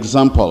you an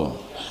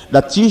example,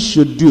 that ye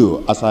should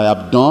do as I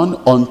have done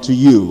unto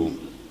you.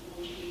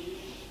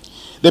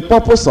 The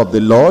purpose of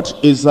the Lord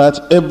is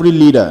that every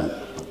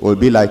leader will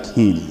be like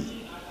him.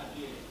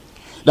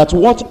 That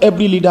what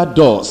every leader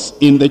does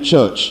in the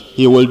church,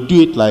 he will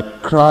do it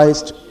like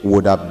Christ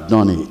would have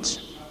done it.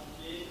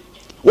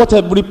 What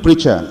every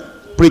preacher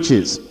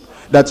preaches,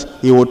 that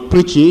he would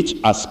preach it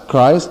as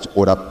Christ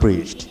would have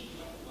preached.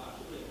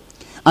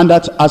 And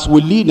that as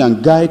we lead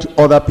and guide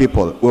other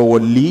people, we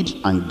will lead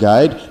and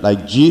guide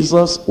like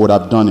Jesus would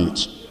have done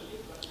it.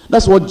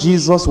 That's what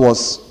Jesus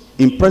was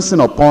impressing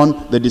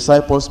upon the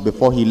disciples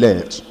before he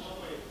left.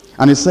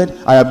 And he said,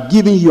 I have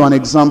given you an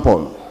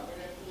example.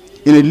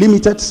 In a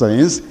limited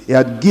sense, he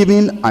had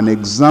given an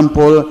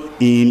example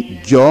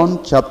in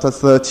John chapter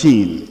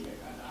 13.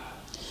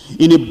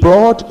 In a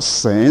broad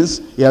sense,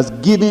 he has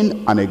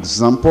given an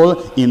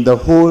example in the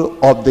whole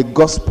of the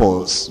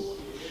Gospels.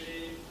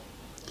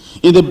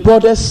 In the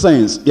broadest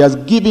sense, he has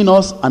given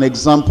us an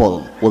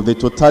example of the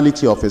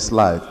totality of his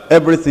life,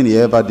 everything he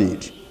ever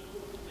did.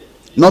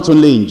 Not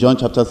only in John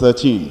chapter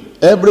 13,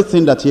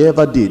 everything that he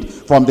ever did,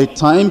 from the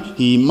time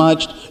he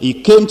emerged, he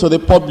came to the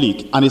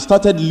public, and he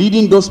started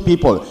leading those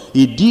people.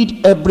 He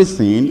did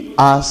everything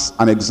as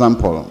an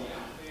example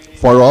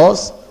for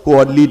us who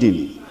are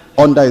leading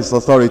under his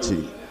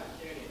authority.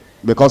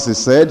 Because he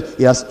said,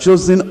 he has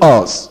chosen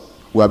us.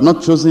 We have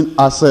not chosen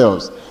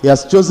ourselves. He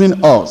has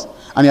chosen us.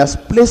 And he has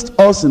placed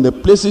us in the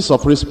places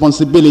of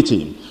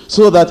responsibility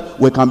so that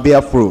we can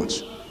bear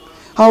fruit.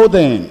 How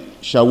then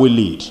shall we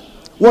lead?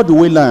 What do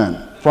we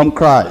learn from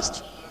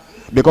Christ?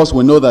 Because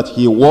we know that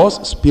he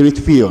was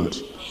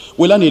spirit-filled.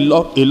 We learn a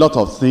lot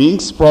of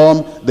things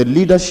from the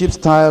leadership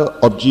style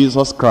of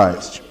Jesus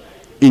Christ.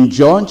 In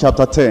John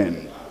chapter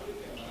 10,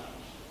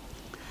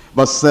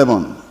 verse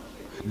 7,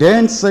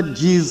 then said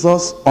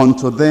Jesus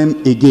unto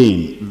them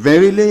again,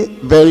 verily,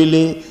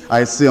 verily,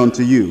 I say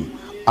unto you,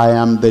 I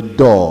am the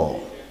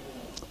door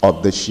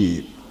of the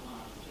sheep.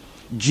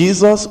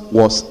 Jesus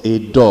was a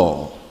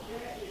door,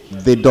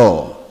 the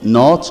door,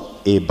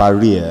 not a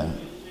barrier.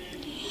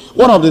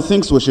 One of the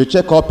things we should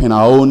check up in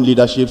our own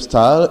leadership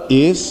style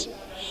is,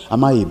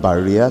 am I a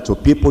barrier to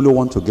people who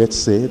want to get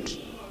saved?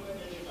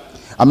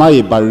 Am I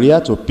a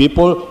barrier to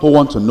people who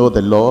want to know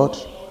the Lord?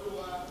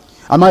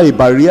 Am I a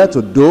barrier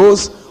to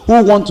those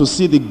who want to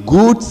see the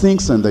good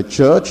things in the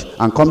church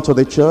and come to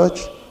the church?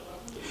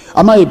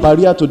 Am I a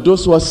barrier to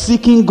those who are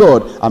seeking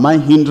God? Am I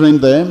hindering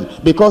them?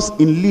 Because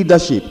in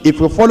leadership,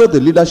 if you follow the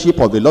leadership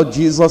of the Lord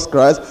Jesus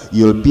Christ,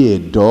 you'll be a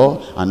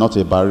door and not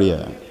a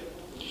barrier.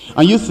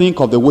 And you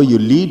think of the way you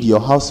lead your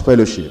house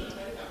fellowship.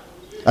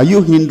 Are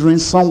you hindering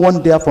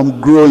someone there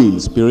from growing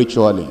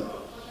spiritually?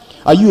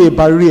 Are you a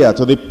barrier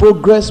to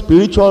the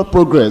spiritual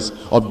progress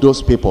of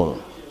those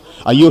people?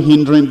 Are you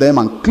hindering them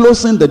and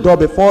closing the door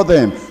before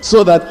them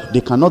so that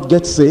they cannot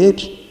get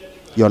saved?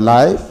 Your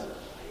life,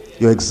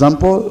 your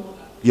example,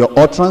 your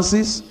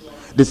utterances,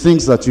 the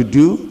things that you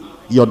do,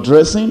 your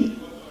dressing.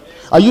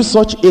 Are you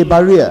such a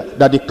barrier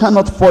that they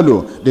cannot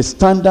follow the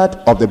standard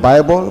of the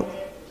Bible?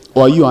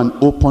 Or are you an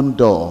open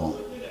door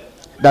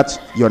that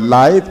your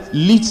life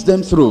leads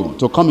them through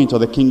to come into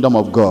the kingdom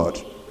of God?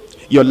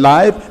 Your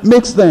life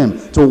makes them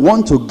to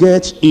want to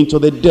get into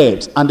the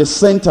depths and the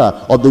center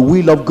of the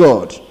will of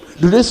God.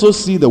 Do they so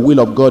see the will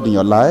of God in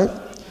your life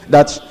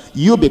that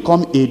you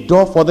become a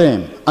door for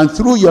them, and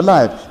through your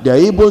life they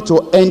are able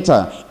to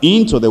enter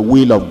into the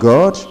will of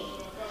God?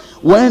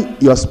 When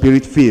you are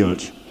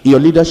spirit-filled, your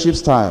leadership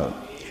style,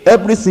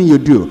 everything you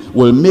do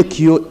will make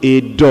you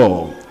a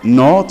door,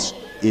 not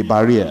a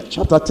barrier.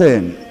 Chapter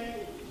 10,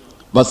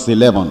 verse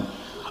 11.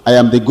 I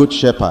am the good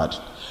shepherd.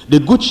 The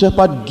good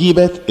shepherd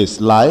giveth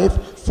his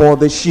life for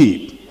the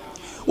sheep.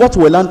 What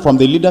we learn from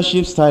the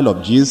leadership style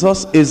of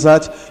Jesus is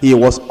that he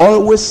was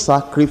always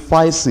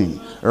sacrificing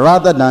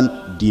rather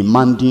than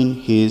demanding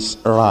his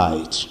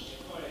right.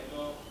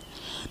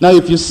 Now,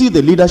 if you see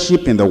the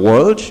leadership in the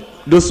world,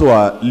 those who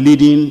are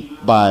leading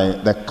by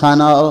the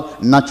carnal,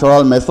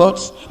 natural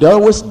methods, they're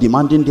always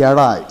demanding their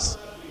rights.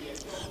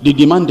 They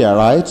demand their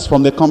rights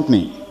from the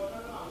company.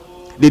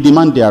 They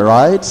demand their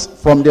rights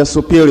from their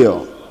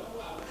superior.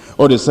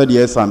 Or they said,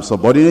 yes, I'm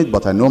subordinate,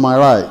 but I know my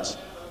rights.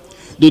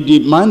 They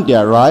demand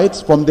their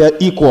rights from their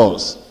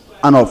equals.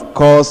 And of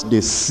course,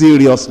 they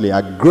seriously,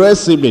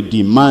 aggressively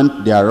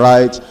demand their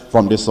rights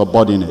from the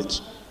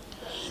subordinate.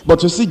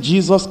 But you see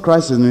Jesus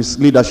Christ in his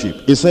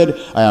leadership. He said,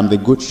 I am the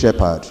good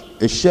shepherd.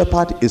 A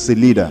shepherd is a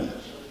leader.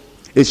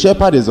 A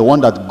shepherd is the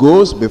one that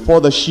goes before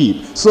the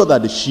sheep so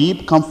that the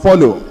sheep can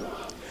follow.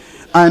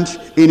 And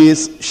in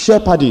his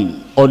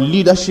shepherding or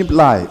leadership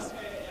life,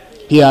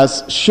 he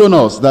has shown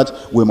us that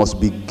we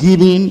must be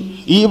giving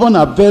even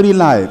our very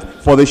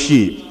life for the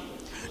sheep.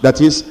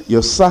 That is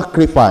your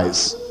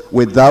sacrifice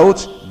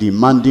without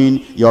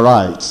demanding your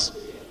rights.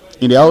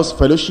 In the house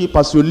fellowship,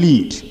 as you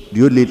lead,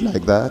 do you lead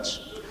like that?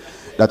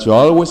 That you're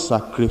always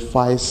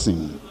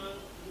sacrificing.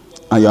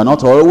 And you're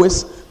not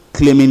always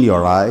claiming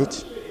your right,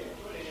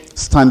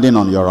 standing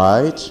on your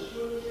right,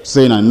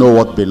 saying, I know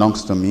what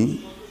belongs to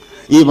me.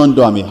 Even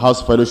though I'm a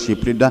house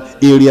fellowship leader,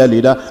 area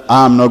leader,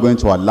 I'm not going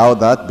to allow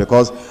that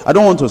because I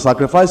don't want to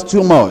sacrifice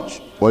too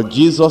much. Well,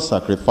 Jesus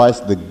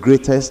sacrificed the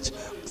greatest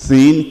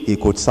thing he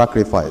could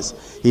sacrifice,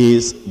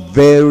 his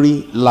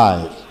very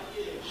life.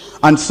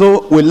 And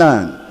so we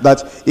learn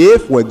that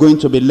if we're going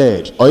to be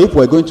led, or if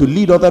we're going to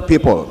lead other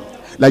people,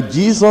 like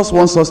Jesus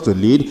wants us to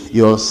lead,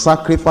 you'll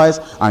sacrifice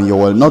and you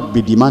will not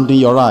be demanding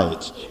your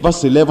right.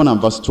 Verse 11 and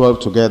verse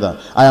 12 together.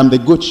 I am the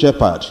good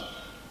shepherd.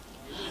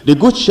 The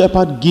good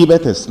shepherd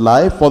giveth his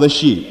life for the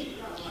sheep.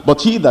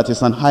 But he that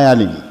is an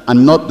hireling,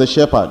 and not the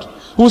shepherd,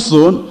 whose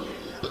own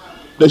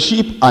the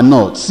sheep are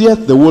not,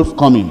 seeth the wolf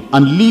coming,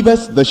 and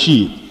leaveth the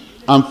sheep,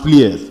 and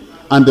fleeth.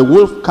 And the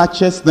wolf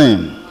catcheth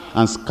them,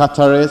 and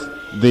scattereth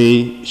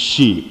the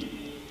sheep.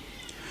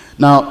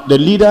 Now, the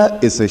leader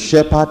is a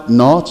shepherd,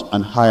 not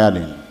an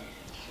hireling.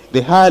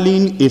 The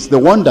hireling is the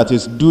one that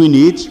is doing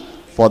it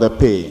for the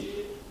pay,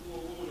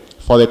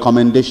 for the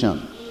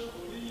commendation,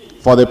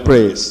 for the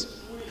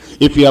praise.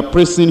 If you are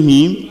praising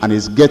him and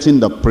he's getting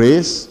the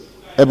praise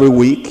every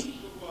week,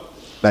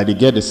 like they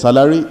get the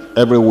salary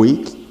every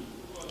week,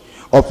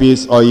 or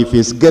if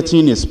he's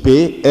getting his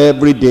pay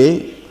every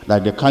day,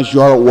 like the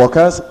casual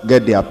workers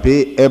get their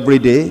pay every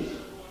day,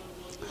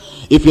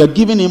 if you are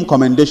giving him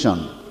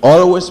commendation,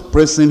 always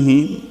praising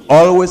him,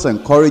 always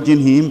encouraging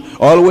him,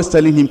 always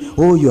telling him,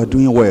 oh, you are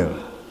doing well,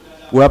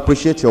 we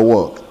appreciate your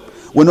work,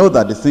 we know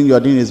that the thing you are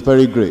doing is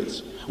very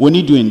great, we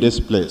need you in this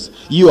place,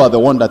 you are the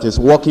one that is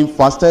working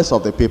fastest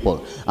of the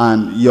people,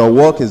 and your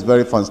work is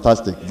very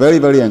fantastic, very,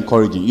 very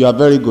encouraging, you are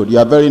very good, you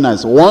are very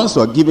nice. Once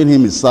you are giving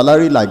him his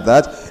salary like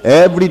that,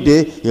 every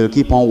day he'll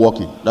keep on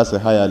working. That's a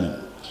hireling.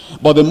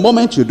 But the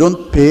moment you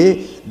don't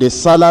pay the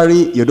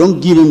salary, you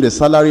don't give him the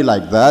salary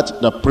like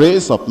that, the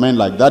praise of men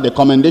like that, the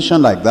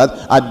commendation like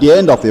that, at the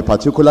end of a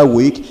particular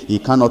week, he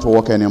cannot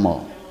work anymore.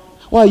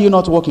 Why are you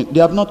not working? They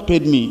have not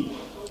paid me.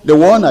 The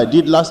one I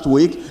did last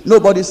week,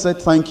 nobody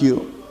said thank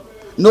you.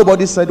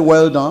 Nobody said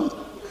well done.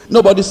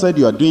 Nobody said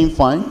you are doing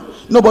fine.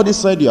 Nobody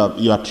said you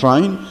are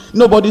trying.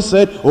 Nobody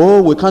said,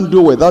 oh, we can't do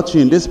without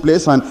you in this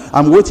place, and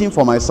I'm waiting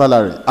for my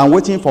salary. I'm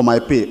waiting for my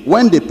pay.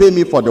 When they pay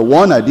me for the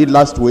one I did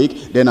last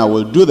week, then I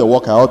will do the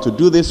work I ought to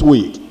do this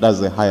week.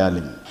 That's the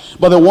hireling.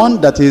 But the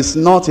one that is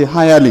not a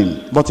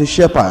hireling, but a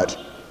shepherd,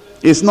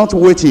 is not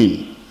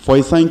waiting for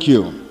a thank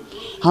you.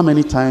 How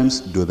many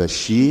times do the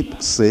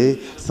sheep say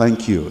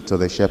thank you to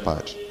the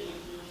shepherd?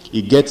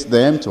 He gets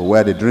them to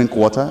where they drink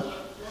water.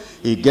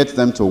 He gets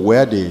them to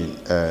where they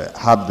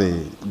have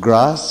the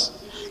grass,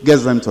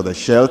 gets them to the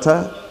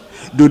shelter.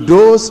 Do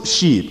those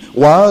sheep,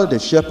 while the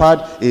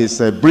shepherd is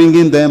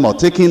bringing them or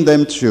taking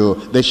them to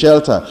the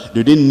shelter,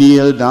 do they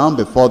kneel down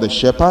before the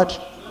shepherd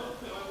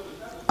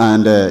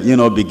and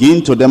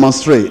begin to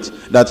demonstrate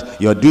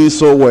that you're doing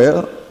so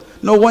well?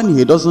 No, when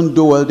he doesn't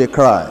do well, they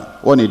cry.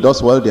 When he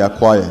does well, they are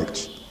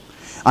quiet.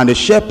 And the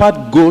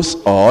shepherd goes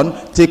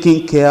on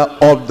taking care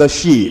of the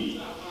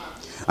sheep.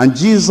 And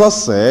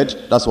Jesus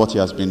said that's what he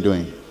has been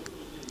doing.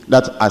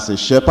 That as a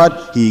shepherd,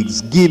 he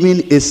is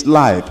giving his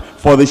life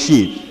for the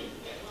sheep.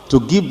 To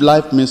give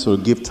life means to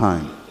give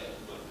time.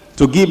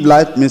 To give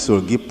life means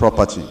to give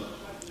property.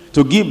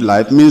 To give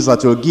life means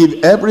that you'll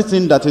give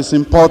everything that is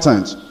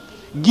important.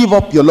 Give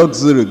up your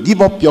luxury,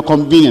 give up your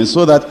convenience,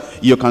 so that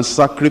you can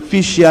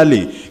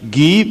sacrificially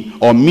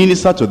give or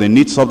minister to the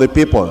needs of the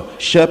people.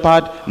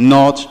 Shepherd,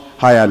 not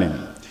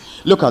hireling.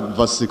 Look at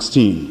verse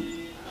 16.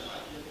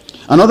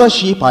 Another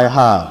sheep I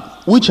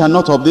have, which are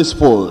not of this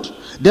fold,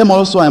 them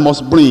also I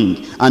must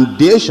bring, and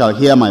they shall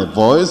hear my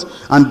voice,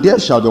 and there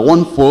shall be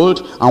one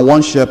fold and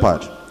one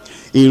shepherd.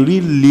 A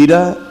real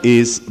leader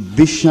is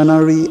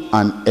visionary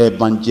and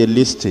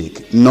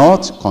evangelistic,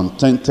 not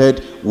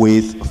contented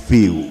with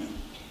few.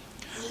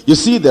 You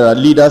see, there are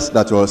leaders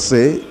that will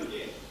say,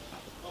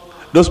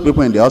 those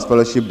people in the house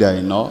fellowship, they are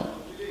enough.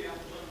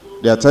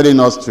 They are telling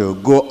us to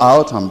go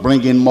out and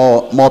bring in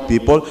more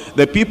people.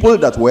 The people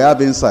that we have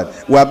inside,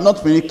 we have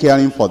not finished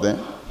caring for them.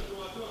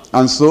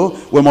 And so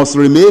we must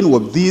remain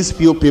with these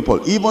few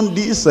people. Even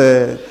these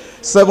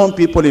 7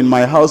 people in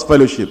my house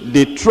fellowship,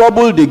 the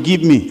trouble they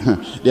give me,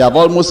 they have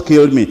almost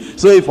killed me.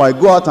 So if I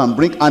go out and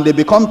bring, and they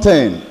become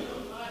 10,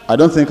 I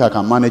don't think I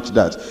can manage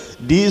that.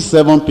 These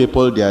 7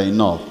 people, they are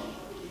enough.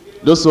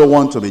 Those who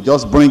want to be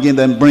just bringing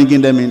them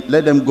in,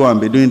 let them go and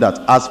be doing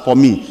that. As for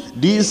me,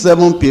 these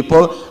 7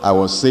 people, I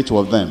will sit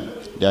with them.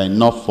 They are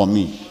enough for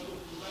me.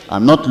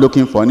 I'm not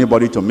looking for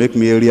anybody to make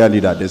me a real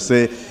leader. They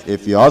say,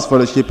 if your house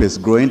fellowship is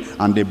growing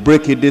and they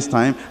break it this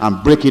time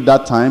and break it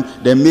that time,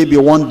 then maybe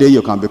one day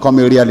you can become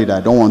a real leader.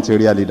 I don't want a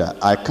real leader.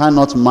 I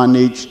cannot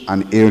manage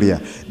an area.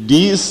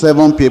 These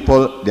 7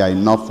 people, they are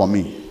enough for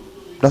me.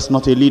 That's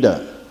not a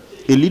leader.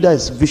 A leader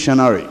is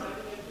visionary.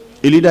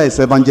 A leader is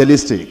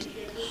evangelistic.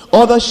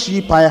 Other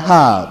sheep I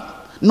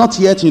have, not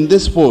yet in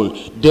this fold,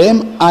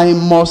 them I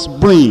must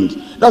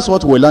bring. That's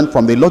what we learned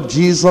from the Lord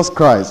Jesus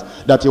Christ,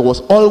 that he was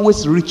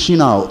always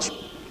reaching out.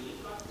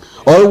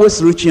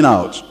 Always reaching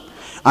out.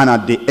 And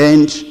at the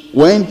end,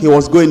 when he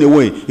was going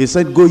away, he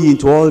said, go ye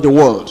into all the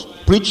world,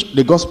 preach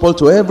the gospel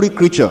to every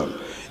creature.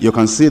 You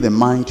can see the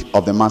mind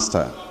of the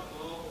master.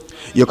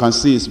 You can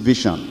see his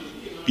vision.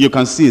 You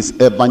can see his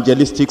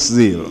evangelistic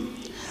zeal.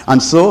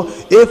 And so,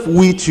 if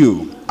we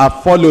too are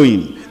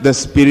following the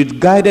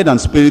spirit-guided and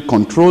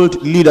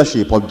spirit-controlled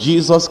leadership of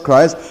Jesus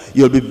Christ,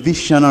 you'll be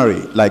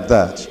visionary like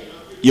that.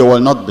 You will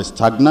not be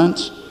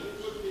stagnant.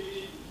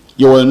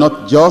 You will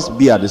not just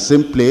be at the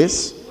same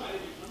place.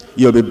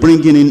 You'll be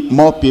bringing in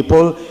more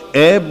people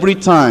every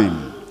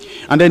time.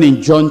 And then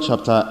in John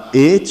chapter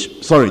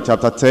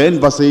 10,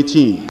 verse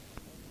 18,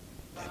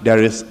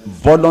 there is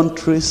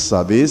voluntary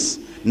service,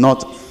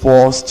 not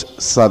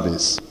forced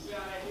service.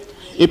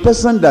 A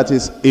person that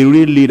is a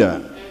real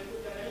leader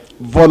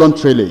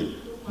voluntarily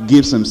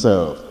gives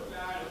himself,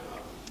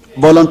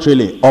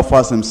 voluntarily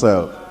offers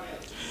himself.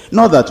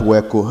 Not that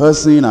we're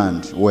coercing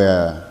and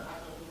we're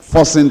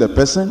forcing the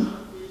person,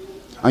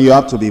 and you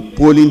have to be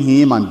pulling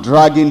him and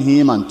dragging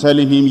him and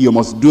telling him, you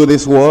must do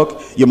this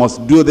work, you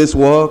must do this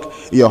work,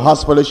 your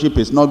house fellowship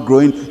is not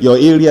growing, your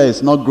area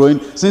is not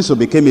growing. Since you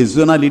became a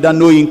zonal leader,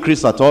 no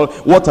increase at all.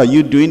 What are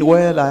you doing?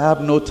 Well, I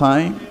have no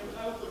time.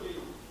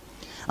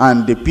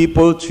 And the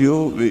people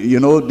too, you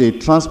know, the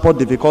transport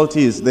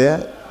difficulty is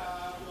there.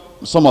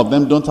 Some of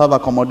them don't have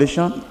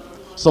accommodation.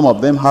 Some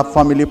of them have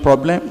family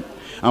problem.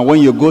 And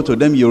when you go to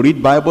them, you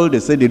read Bible, they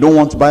say they don't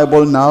want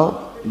Bible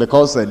now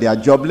because they are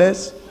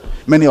jobless.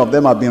 Many of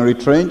them have been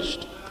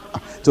retrenched.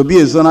 To be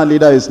a zonal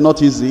leader is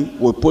not easy.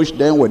 We push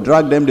them, we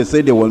drag them, they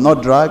say they will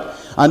not drag.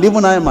 And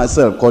even I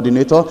myself,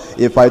 coordinator,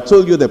 if I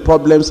told you the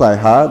problems I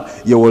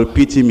have, you will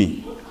pity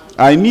me.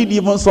 I need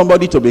even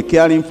somebody to be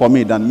caring for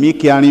me than me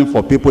caring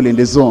for people in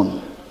the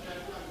zone.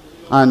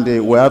 And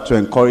we have to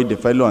encourage the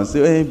fellow and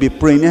say, hey, be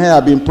praying. Hey,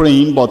 I've been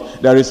praying,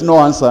 but there is no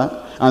answer.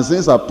 And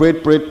since I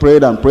prayed,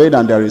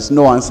 and there is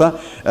no answer,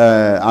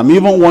 I'm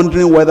even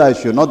wondering whether I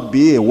should not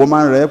be a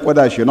woman rep,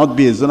 whether I should not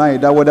be a zonal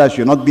leader, whether I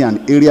should not be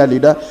an area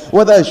leader,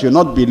 whether I should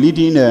not be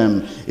leading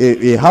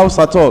a house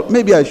at all.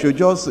 Maybe I should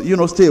just,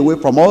 stay away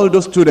from all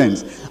those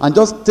students and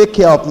just take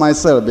care of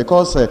myself,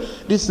 because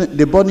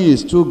the burden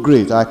is too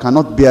great. I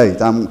cannot bear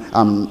it.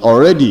 I'm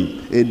already,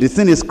 the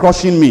thing is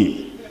crushing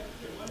me.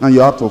 And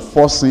you have to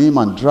force him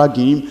and drag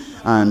him,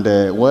 and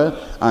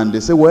and they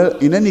say, well,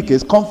 in any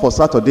case, come for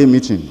Saturday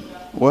meeting.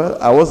 Well,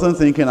 I wasn't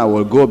thinking I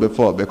will go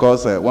before,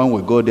 because when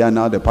we go there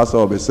now, the pastor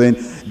will be saying,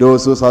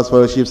 those whose house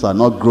fellowships are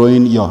not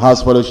growing, your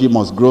house fellowship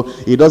must grow.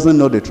 He doesn't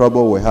know the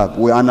trouble we have.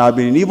 And I've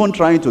been even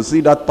trying to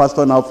see that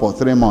pastor now for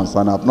 3 months,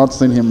 and I've not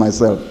seen him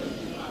myself.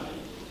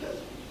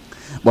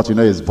 But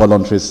it's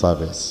voluntary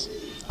service.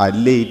 I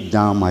laid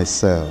down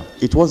myself.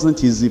 It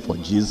wasn't easy for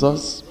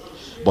Jesus,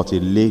 but he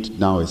laid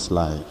down his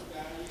life.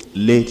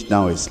 Laid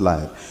down his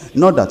life.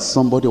 Not that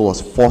somebody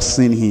was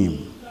forcing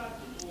him.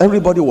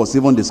 Everybody was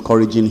even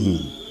discouraging him.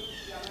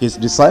 His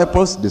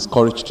disciples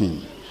discouraged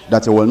him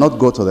that he will not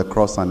go to the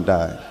cross and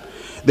die.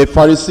 The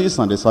Pharisees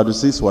and the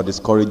Sadducees were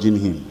discouraging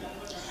him.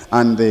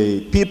 And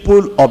the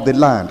people of the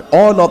land,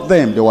 all of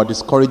them, they were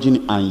discouraging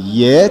him. And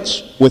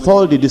yet, with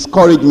all the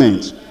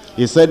discouragement,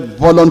 he said,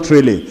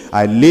 voluntarily,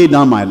 I lay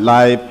down my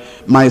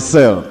life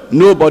myself.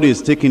 Nobody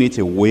is taking it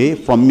away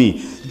from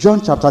me.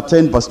 John chapter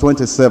 10, verse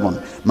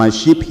 27. My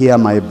sheep hear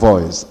my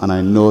voice, and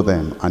I know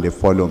them, and they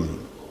follow me.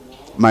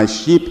 My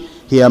sheep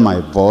hear my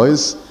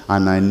voice,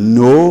 and I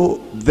know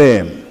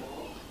them,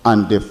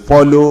 and they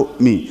follow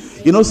me.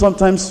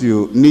 Sometimes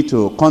you need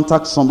to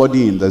contact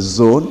somebody in the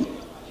zone,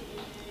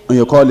 and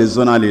you call a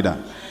zonal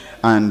leader,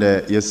 and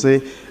you say,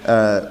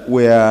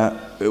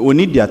 we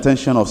need the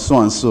attention of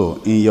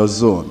so-and-so in your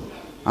zone.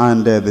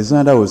 And the zonal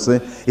leader will say,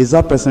 is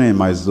that person in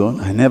my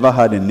zone? I never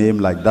had a name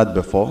like that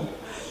before.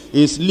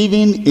 He's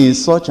living in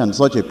such and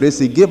such a place.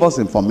 He gave us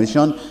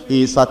information.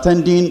 He is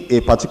attending a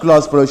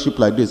particular fellowship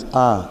like this.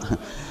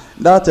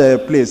 That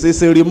place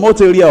is a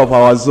remote area of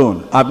our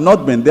zone. I've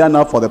not been there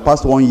now for the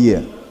past 1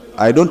 year.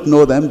 I don't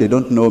know them, they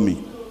don't know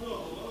me.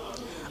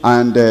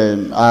 And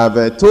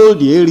I've told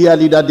the area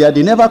leader there,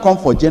 they never come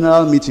for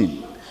general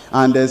meeting.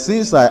 And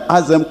since I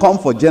asked them, come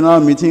for general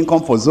meeting,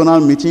 come for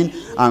zonal meeting,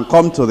 and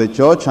come to the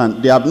church,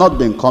 and they have not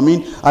been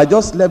coming, I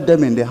just left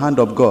them in the hand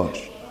of God.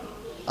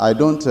 I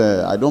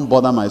don't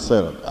bother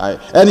myself.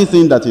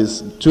 Anything that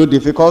is too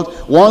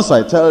difficult, once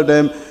I tell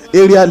them,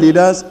 area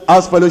leaders,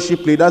 house fellowship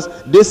leaders,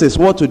 this is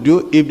what to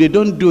do. If they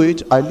don't do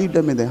it, I leave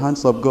them in the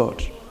hands of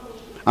God.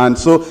 And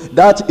so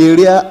that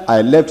area,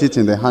 I left it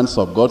in the hands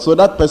of God. So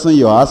that person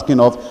you're asking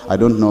of, I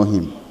don't know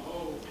him.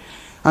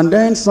 And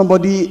then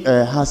somebody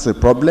has a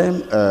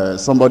problem,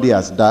 somebody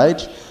has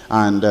died,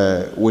 and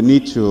we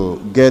need to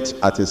get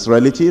at his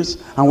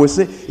relatives. And we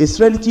say, his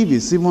relative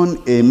is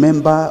even a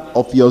member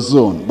of your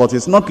zone, but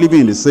it's not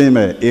living in the same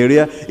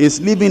area. It's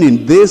living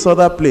in this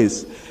other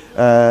place.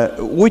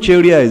 Which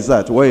area is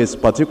that? Where is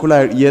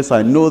particular? Yes,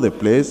 I know the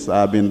place.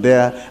 I've been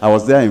there. I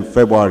was there in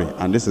February,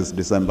 and this is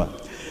December.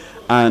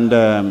 And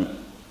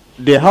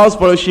the house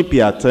fellowship he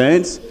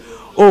attends,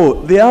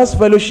 the house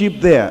fellowship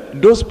there,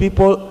 those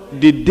people,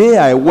 the day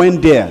I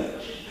went there,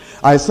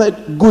 I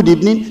said, good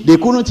evening. They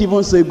couldn't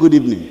even say good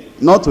evening.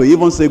 Not to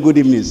even say good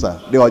evening, sir.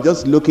 They were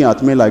just looking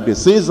at me like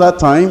this. Since that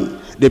time,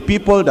 the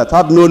people that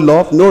have no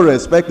love, no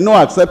respect, no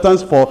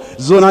acceptance for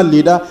zonal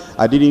leader,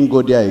 I didn't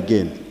go there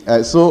again.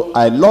 So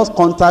I lost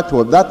contact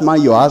with that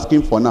man you're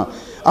asking for now.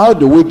 How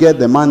do we get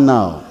the man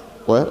now?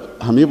 Well,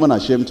 I'm even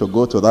ashamed to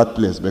go to that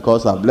place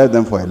because I've led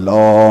them for a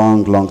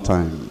long, long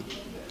time.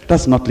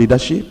 That's not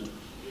leadership.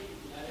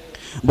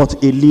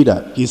 But a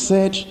leader, he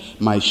said,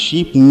 my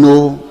sheep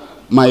know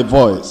my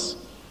voice.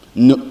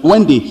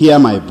 When they hear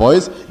my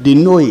voice, they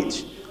know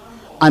it.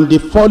 And they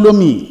follow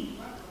me.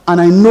 And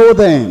I know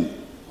them.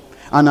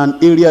 And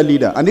an area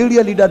leader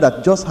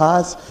that just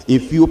has a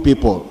few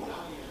people.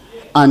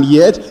 And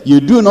yet, you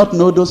do not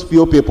know those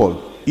few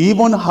people.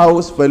 Even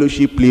house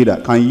fellowship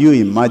leader. Can you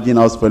imagine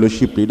house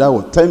fellowship leader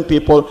with 10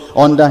 people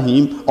under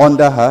him,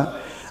 under her?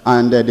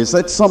 And they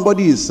said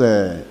somebody is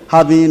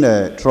having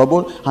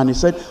trouble. And he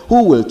said,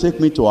 who will take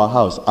me to our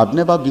house? I've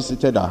never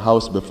visited our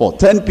house before.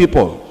 10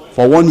 people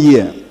for 1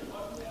 year.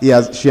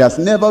 She has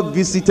never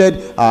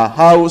visited our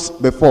house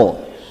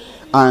before.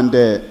 And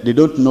they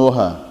don't know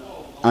her.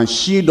 And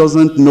she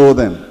doesn't know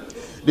them.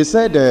 They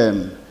said,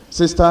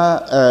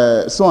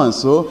 sister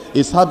so-and-so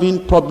is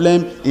having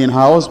problem in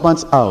her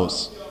husband's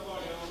house.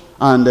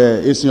 And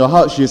it's in your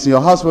house, she's in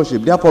your house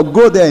worship. Therefore,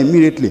 go there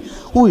immediately.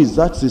 Who is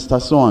that sister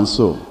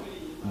so-and-so?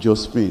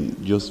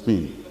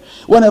 Josephine.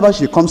 Whenever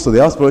she comes to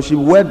the house worship,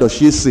 where does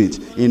she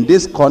sit? In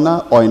this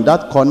corner or in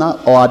that corner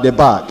or at the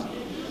back?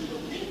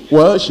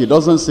 Well, she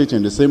doesn't sit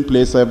in the same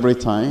place every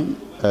time.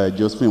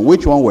 Josephine,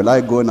 which one will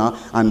I go now?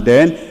 And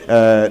then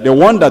the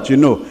one that you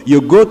know,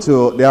 you go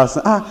to, they are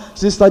saying,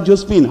 Sister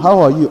Josephine, how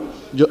are you?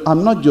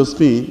 I'm not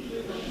Josephine.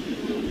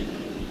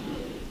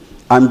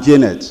 I'm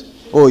Janet.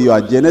 Oh, you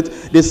are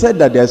Janet? They said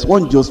that there's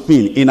one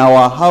Josephine in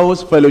our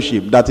house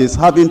fellowship that is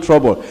having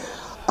trouble.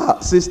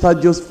 Sister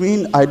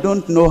Josephine, I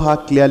don't know her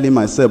clearly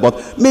myself,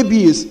 but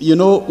maybe it's, you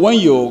know, when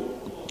you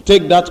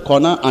take that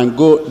corner and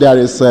go, there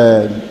is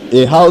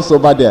a house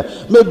over there.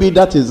 Maybe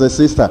that is a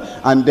sister.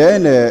 And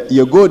then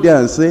you go there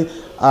and say,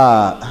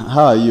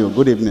 how are you?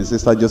 Good evening,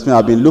 Sister Josephine.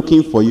 I've been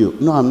looking for you.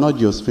 No, I'm not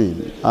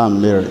Josephine. I'm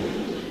Mary.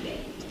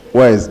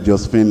 Where is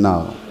Josephine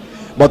now?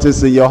 But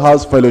it's in your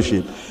house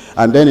fellowship.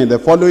 And then in the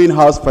following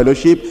house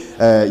fellowship,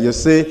 you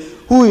say,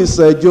 who is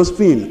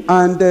Josephine?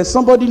 And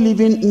somebody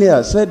living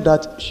near said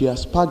that she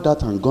has packed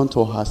that and gone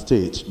to her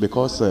state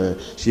because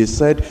she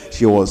said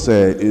she was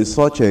in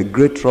such a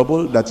great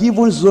trouble that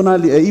even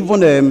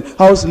zonal,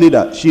 house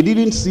leader, she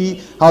didn't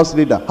see house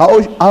leader.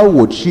 How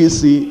would she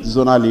see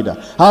zonal leader?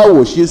 How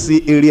would she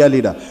see area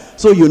leader?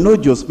 So you know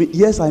Josephine?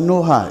 Yes, I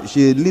know her.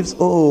 She lives,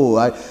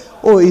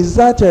 is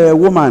that a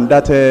woman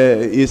that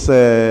is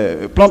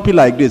plumpy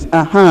like this?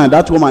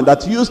 That woman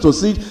that used to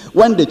sit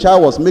when the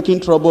child was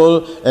making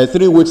trouble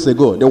 3 weeks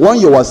ago. The one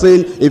you were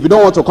saying, if you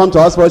don't want to come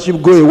to house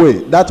fellowship, go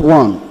away. That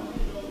one.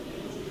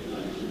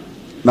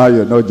 Now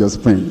you know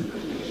Josephine.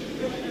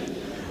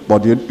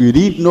 But you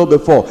didn't know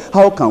before.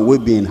 How can we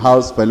be in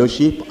house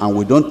fellowship and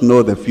we don't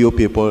know the few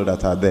people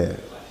that are there?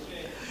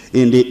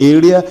 In the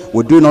area,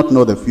 we do not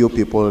know the few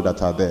people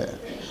that are there.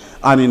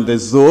 And in the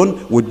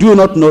zone, we do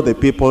not know the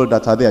people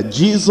that are there.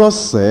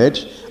 Jesus said,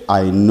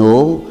 I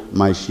know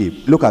my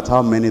sheep. Look at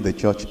how many the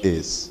church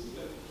is.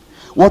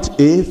 What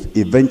if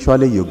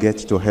eventually you get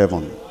to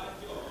heaven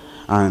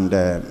and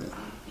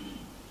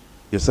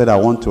you said, I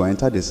want to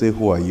enter. They say,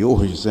 who are you?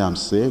 Oh, you say, I'm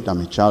saved.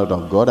 I'm a child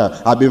of God.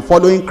 I've been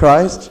following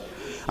Christ.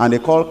 And they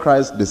call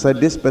Christ. They said,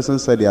 this person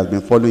said he has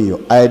been following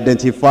you.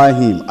 Identify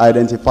him.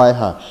 Identify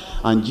her.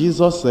 And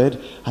Jesus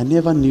said, I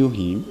never knew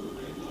him.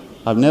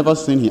 I've never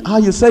seen him.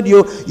 You said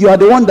you are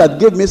the one that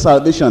gave me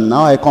salvation.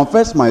 Now I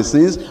confess my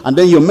sins. And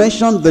then you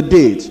mentioned the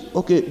date.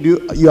 Okay,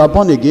 you are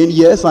born again?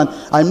 Yes. And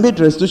I made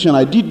restitution.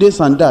 I did this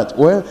and that.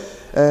 Well,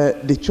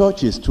 the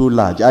church is too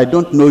large. I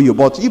don't know you.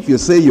 But if you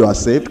say you are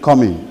saved,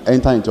 come in.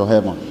 Enter into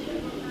heaven.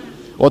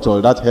 What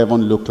will that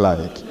heaven look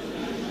like?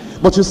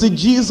 But you see,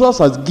 Jesus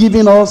has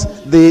given us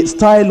the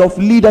style of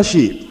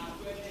leadership.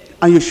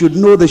 And you should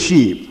know the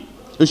sheep.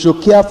 You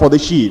should care for the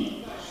sheep.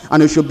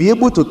 And you should be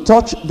able to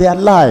touch their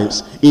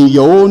lives in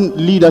your own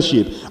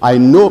leadership. I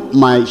know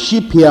my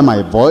sheep hear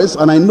my voice,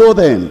 and I know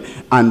them,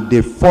 and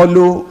they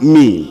follow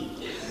me.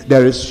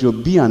 There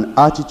should be an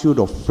attitude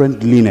of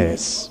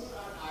friendliness,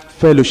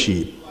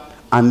 fellowship,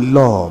 and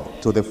love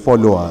to the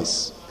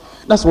followers.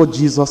 That's what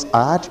Jesus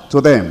had to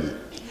them.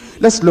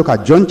 Let's look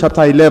at John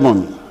chapter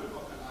 11,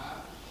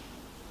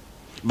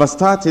 verse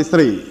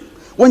 33.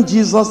 When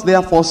Jesus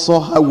therefore saw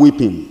her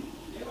weeping,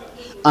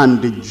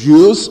 and the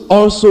Jews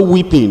also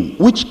weeping,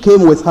 which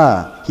came with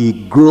her,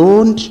 he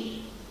groaned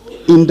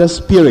in the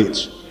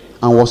spirit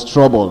and was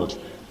troubled,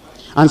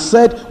 and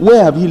said,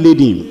 where have ye laid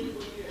him?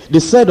 They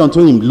said unto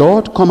him,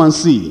 Lord, come and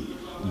see.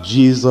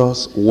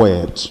 Jesus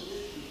wept.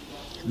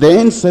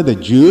 Then said the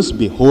Jews,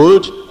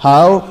 behold,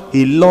 how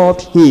he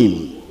loved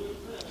him.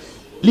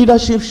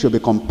 Leadership should be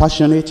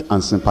compassionate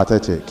and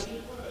sympathetic.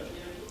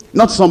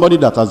 Not somebody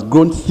that has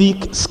grown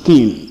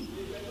thick-skinned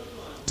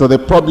to the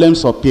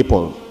problems of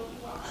people.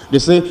 They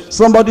say,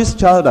 somebody's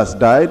child has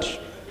died,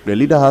 the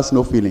leader has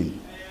no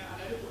feeling.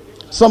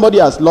 Somebody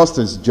has lost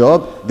his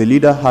job, the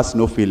leader has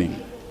no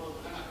feeling.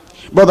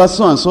 Brother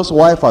so-and-so's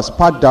wife has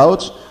packed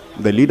out,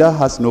 the leader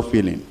has no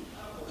feeling.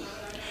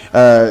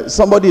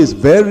 Somebody is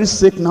very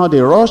sick now,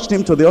 they rushed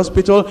him to the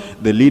hospital,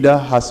 the leader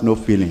has no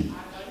feeling.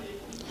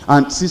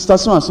 And sister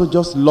so-and-so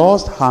just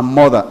lost her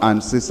mother,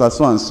 and sister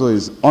so-and-so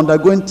is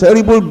undergoing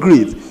terrible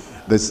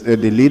grief.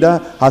 The leader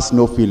has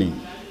no feeling.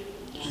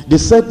 They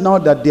said now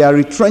that they are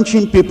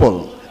retrenching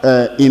people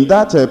in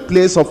that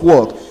place of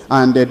work.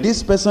 And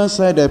this person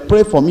said,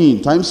 pray for me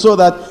in time so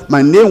that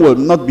my name will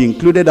not be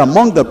included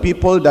among the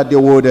people that they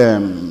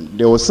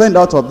will send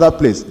out of that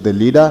place. The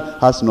leader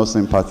has no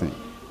sympathy.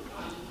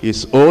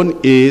 His own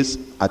is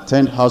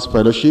attend house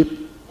fellowship,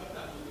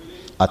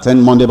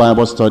 attend Monday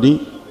Bible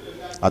study,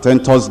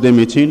 attend Thursday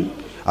meeting,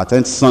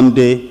 attend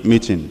Sunday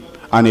meeting.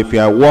 And if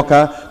you're a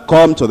worker,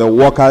 come to the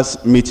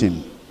workers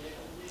meeting.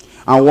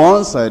 And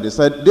once they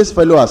said, this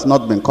fellow has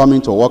not been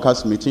coming to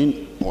workers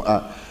meeting.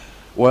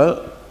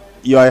 Well,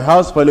 you are a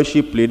house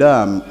fellowship leader,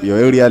 I'm your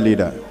area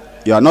leader.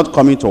 You are not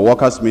coming to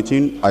workers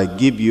meeting, I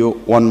give you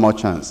one more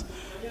chance.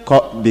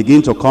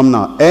 Begin to come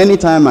now.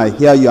 Anytime I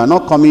hear you are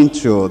not coming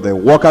to the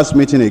workers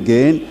meeting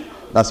again,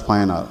 that's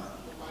final.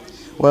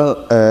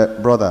 Well,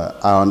 brother,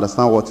 I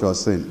understand what you are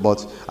saying,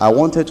 but I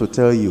wanted to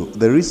tell you,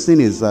 the reason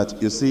is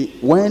that, you see,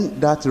 when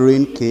that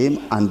rain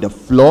came and the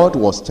flood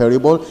was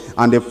terrible,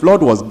 and the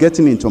flood was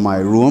getting into my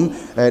room,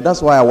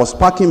 that's why I was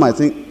packing my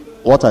thing.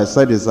 What I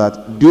said is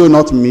that, do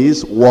not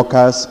miss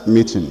workers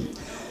meeting.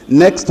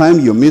 Next time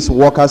you miss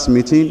workers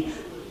meeting,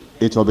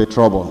 it will be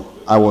trouble.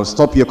 I will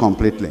stop you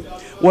completely.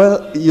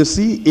 Well, you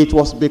see, it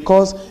was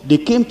because they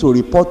came to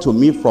report to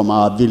me from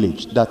our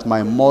village that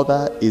my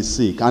mother is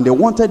sick, and they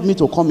wanted me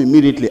to come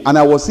immediately. And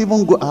I was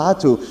even I had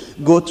to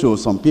go to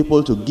some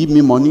people to give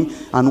me money.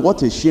 And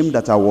what a shame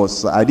that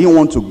I didn't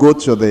want to go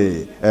to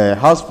the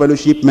house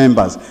fellowship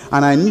members,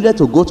 and I needed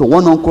to go to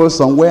one uncle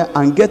somewhere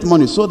and get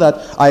money so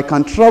that I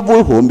can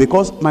travel home,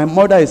 because my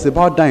mother is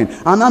about dying,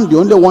 and I'm the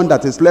only one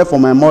that is left for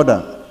my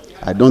mother.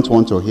 I don't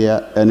want to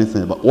hear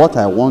anything, but what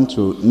I want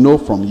to know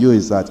from you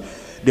is that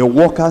the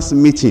workers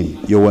meeting,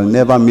 you will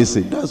never miss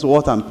it. That's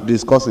what I'm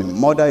discussing.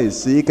 Mother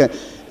is sick.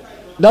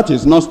 That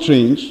is not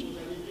strange.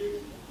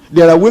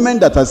 There are women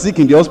that are sick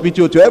in the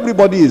hospital too.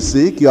 Everybody is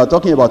sick. You are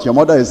talking about your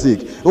mother is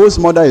sick. Whose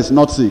mother is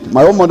not sick?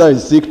 My own mother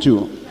is sick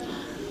too.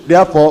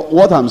 Therefore,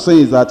 what I'm saying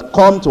is that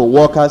come to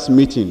workers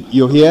meeting.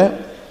 You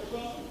hear?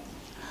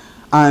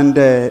 And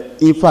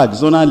in fact,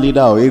 zonal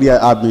leader or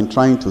area, I've been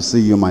trying to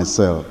see you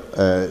myself.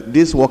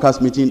 This workers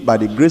meeting, by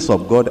the grace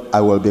of God, I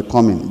will be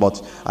coming,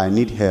 but I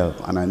need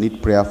help and I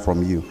need prayer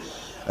from you.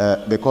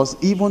 Because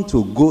even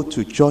to go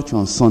to church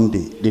on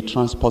Sunday, the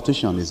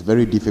transportation is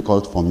very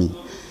difficult for me.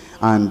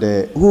 And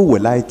who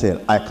will I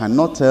tell? I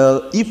cannot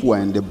tell if we're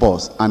in the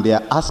bus and they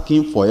are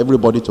asking for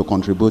everybody to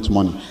contribute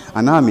money.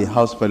 And I'm a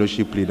house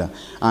fellowship leader.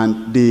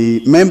 And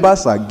the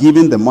members are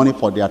giving the money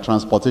for their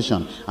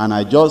transportation. And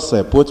I just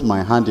put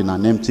my hand in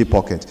an empty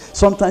pocket.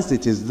 Sometimes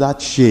it is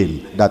that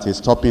shame that is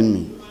stopping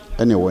me.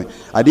 Anyway,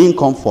 I didn't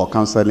come for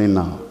counseling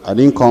now. I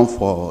didn't come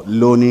for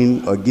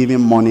loaning or giving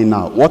money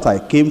now. What I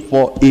came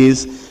for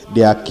is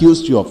they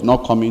accused you of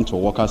not coming to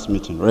workers'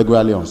 meeting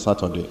regularly on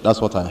Saturday. That's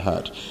what I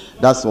heard.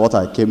 That's what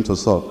I came to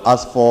solve.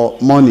 As for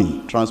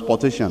money,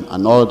 transportation,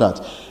 and all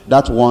that,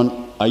 that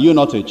one, are you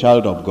not a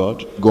child of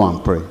God? Go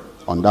and pray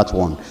on that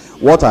one.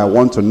 What I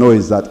want to know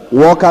is that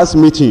workers'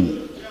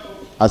 meeting,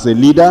 as a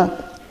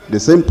leader, the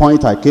same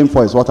point I came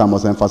for is what I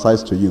must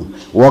emphasize to you.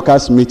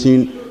 Workers'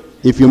 meeting,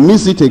 if you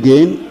miss it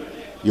again,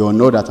 you will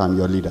know that I'm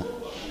your leader.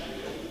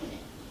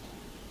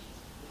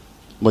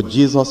 But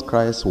Jesus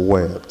Christ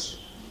wept.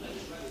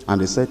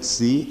 And they said,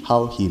 see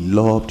how he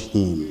loved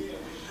him.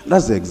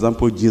 That's the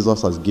example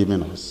Jesus has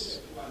given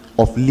us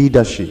of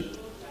leadership.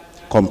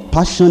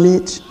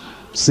 Compassionate,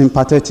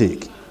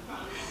 sympathetic.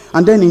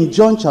 And then in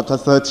John chapter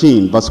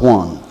 13, verse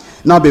 1.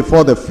 Now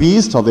before the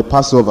feast of the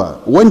Passover,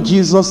 when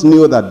Jesus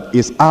knew that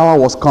his hour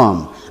was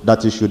come,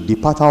 that he should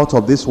depart out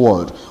of this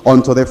world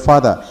unto the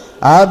Father,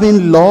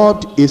 having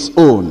loved his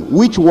own,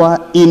 which were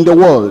in the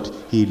world,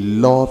 he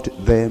loved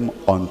them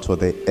unto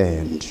the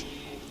end.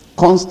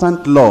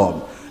 Constant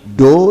love,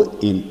 though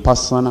in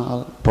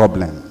personal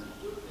problem.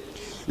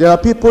 There are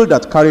people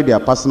that carry their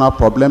personal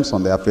problems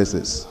on their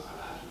faces,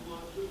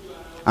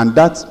 and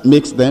that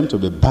makes them to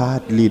be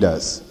bad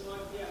leaders.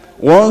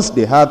 Once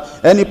they have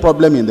any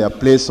problem in their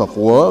place of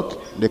work,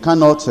 they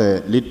cannot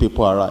lead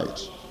people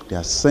aright. They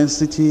are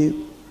sensitive,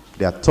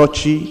 they are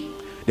touchy,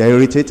 they are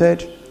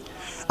irritated.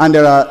 And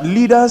there are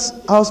leaders,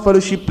 house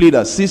fellowship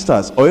leaders,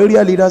 sisters, or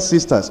area leaders,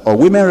 sisters, or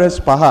women reps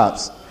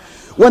perhaps.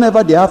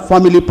 Whenever they have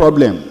family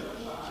problem,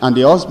 and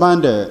the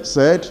husband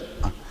said,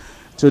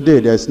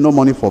 today there's no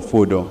money for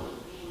food. Though.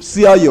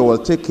 See how you will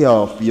take care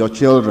of your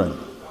children.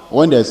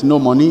 When there's no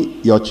money,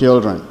 your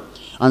children.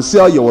 And see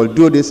how you will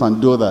do this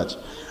and do that.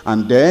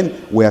 And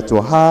then we are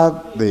to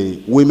have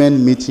the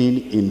women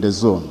meeting in the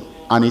zone.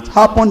 And it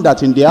happened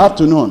that in the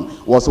afternoon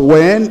was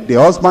when the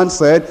husband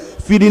said,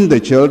 feeding the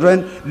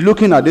children,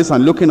 looking at this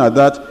and looking at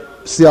that,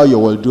 see how you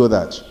will do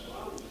that.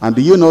 And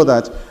do you know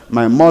that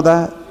my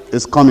mother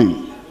is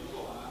coming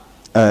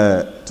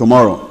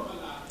tomorrow?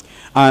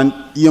 And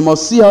you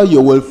must see how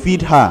you will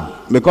feed her,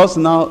 because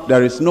now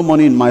there is no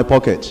money in my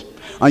pocket.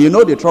 And you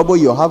know the trouble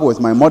you have with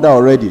my mother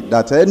already,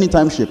 that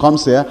anytime she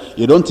comes here,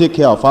 you don't take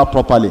care of her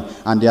properly.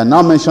 And they are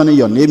now mentioning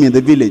your name in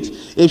the village.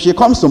 If she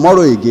comes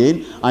tomorrow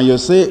again, and you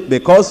say,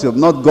 because you've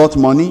not got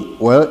money,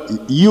 well,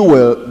 you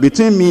will,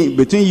 between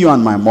you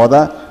and my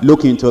mother,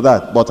 look into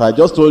that. But I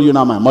just told you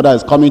now my mother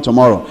is coming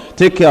tomorrow.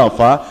 Take care of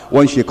her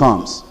when she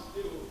comes.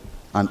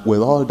 And with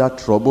all that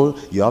trouble,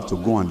 you have to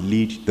go and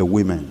lead the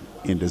women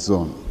in the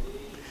zone.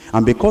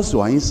 And because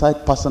you are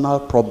inside personal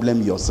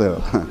problem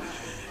yourself,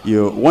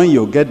 when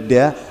you get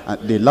there,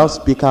 the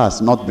loudspeaker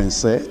has not been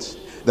set.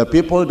 The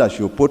people that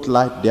should put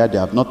light there, they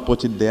have not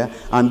put it there.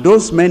 And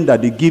those men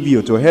that they give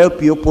you to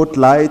help you put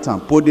light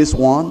and put this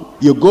one,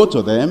 you go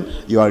to them,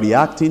 you are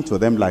reacting to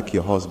them like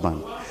your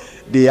husband.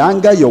 The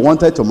anger you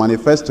wanted to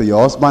manifest to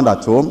your husband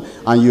at home,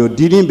 and you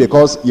didn't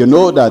because you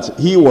know that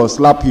he will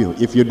slap you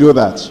if you do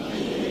that.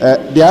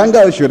 The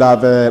anger you should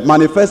have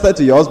manifested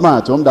to your husband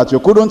at home that you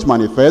couldn't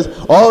manifest.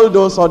 All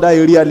those other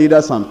area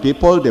leaders and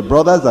people, the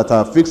brothers that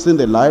are fixing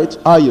the light,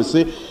 you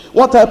say,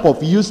 what type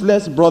of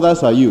useless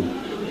brothers are you?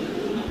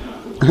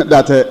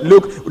 That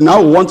look,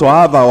 now we want to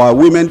have our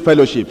women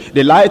fellowship.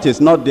 The light is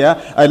not there.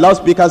 A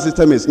loudspeaker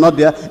system is not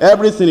there.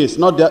 Everything is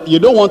not there. You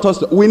don't want us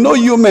to. We know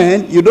you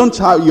men. You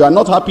are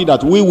not happy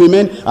that we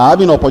women are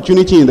having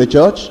opportunity in the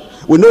church.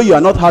 We know you are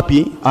not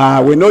happy.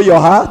 We know your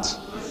heart.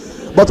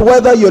 But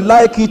whether you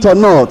like it or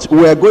not,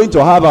 we are going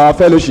to have our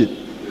fellowship.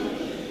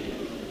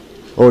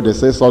 Oh, they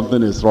say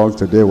something is wrong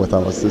today with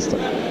our sister.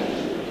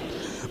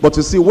 But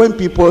you see, when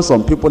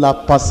some people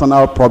have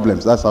personal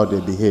problems, that's how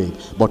they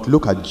behave. But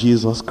look at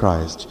Jesus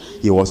Christ.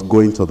 He was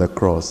going to the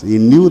cross. He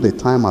knew the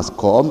time has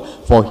come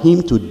for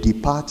him to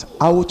depart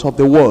out of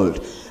the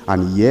world.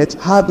 And yet,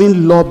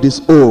 having loved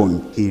his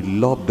own, he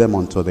loved them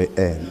unto the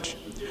end.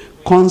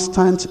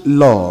 Constant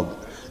love,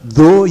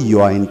 though you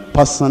are in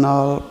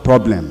personal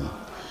problem.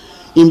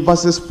 In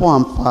verses 4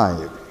 and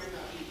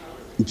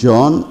 5,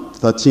 John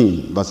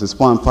 13, verses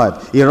 4 and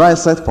 5, he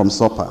riseth from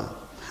supper,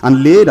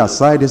 and laid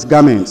aside his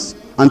garments,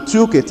 and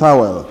took a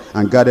towel,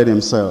 and girded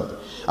himself.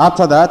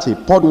 After that, he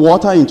poured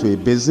water into a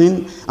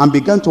basin, and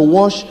began to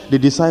wash the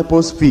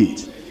disciples'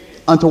 feet,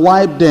 and to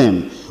wipe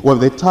them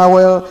with the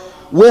towel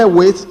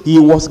wherewith he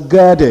was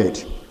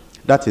girded.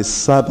 That is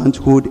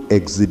servanthood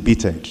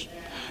exhibited,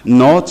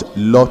 not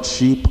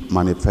lordship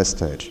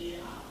manifested.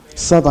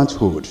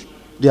 Servanthood,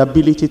 the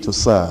ability to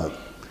serve,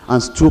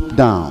 and stoop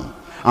down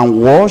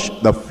and wash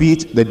the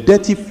feet, the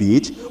dirty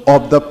feet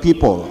of the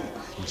people.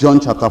 John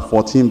chapter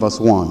 14 verse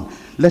 1.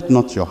 Let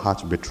not your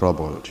heart be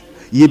troubled.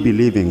 Ye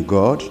believe in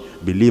God,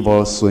 believe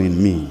also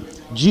in me.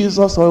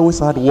 Jesus always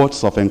had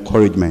words of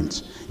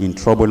encouragement in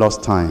troublous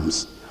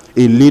times.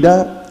 A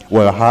leader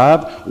will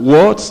have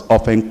words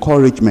of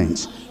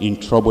encouragement in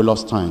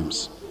troublous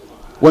times.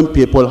 When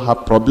people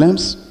have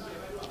problems,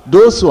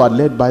 those who are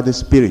led by the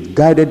Spirit,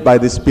 guided by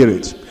the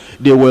Spirit,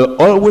 they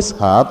will always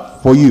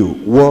have for you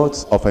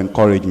words of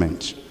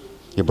encouragement.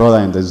 A brother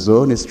in the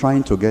zone is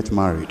trying to get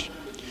married,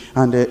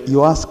 and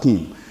you ask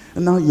him,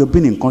 now you've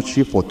been in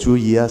country for 2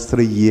 years,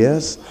 3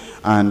 years,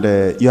 and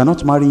you are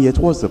not married yet.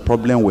 What's the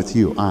problem with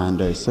you?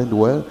 And I said,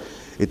 well,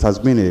 it has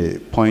been a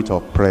point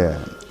of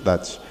prayer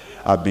that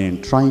I've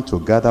been trying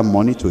to gather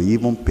money to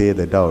even pay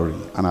the dowry,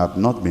 and I've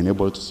not been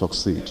able to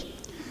succeed.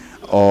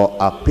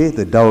 Or I paid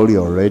the dowry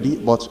already,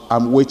 but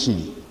I'm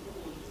waiting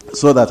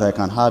so that I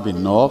can have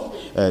enough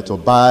to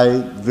buy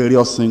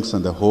various things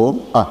in the home.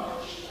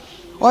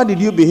 Why did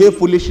you behave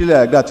foolishly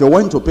like that? You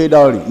went to pay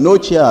dowry, no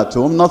chair at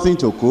home, nothing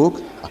to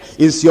cook.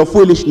 It's your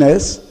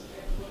foolishness.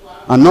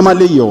 And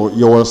normally you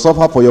will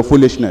suffer for your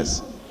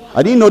foolishness.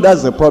 I didn't know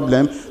that's the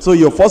problem. So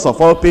you first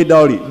of all pay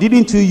dowry.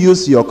 Didn't you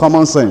use your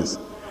common sense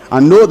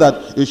and know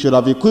that you should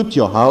have equipped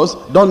your house,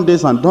 done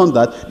this and done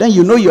that? Then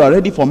you know you are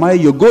ready for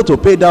marriage, you go to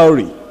pay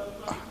dowry.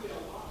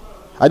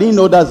 I didn't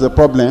know that's the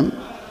problem.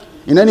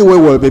 In any way,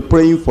 we'll be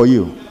praying for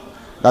you.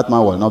 That man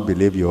will not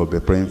believe you will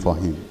be praying for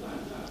him.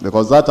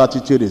 Because that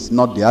attitude is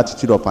not the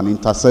attitude of an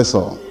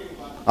intercessor.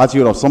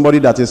 Attitude of somebody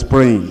that is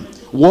praying.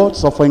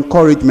 Words of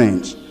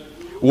encouragement.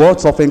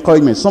 Words of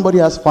encouragement. Somebody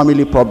has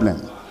family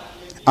problem.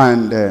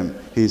 And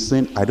he's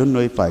saying, I don't know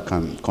if I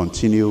can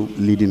continue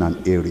leading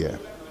an area.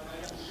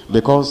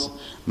 Because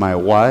my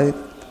wife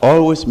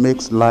always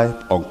makes life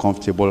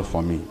uncomfortable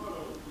for me.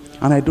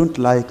 And I don't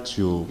like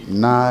to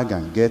nag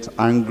and get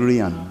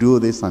angry and do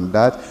this and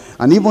that.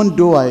 And even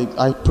though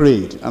I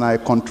prayed and I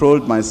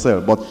controlled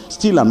myself, but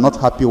still I'm not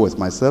happy with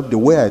myself. The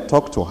way I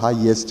talked to her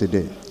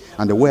yesterday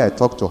and the way I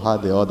talked to her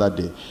the other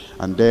day.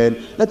 And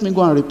then let me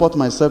go and report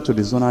myself to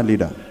the zonal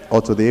leader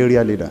or to the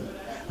area leader.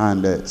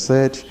 And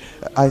said,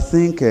 I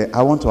think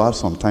I want to have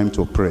some time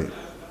to pray.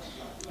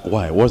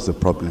 Why? What's the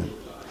problem?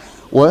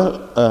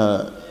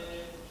 Well,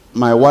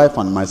 my wife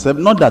and myself,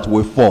 not that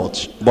we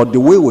fought, but the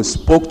way we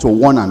spoke to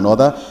one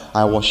another,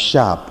 I was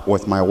sharp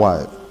with my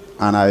wife,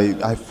 and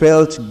I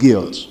felt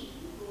guilt.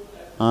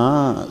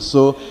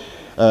 So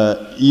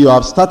you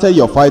have started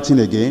your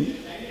fighting again?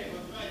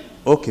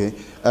 Okay.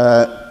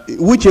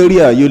 Which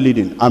area are you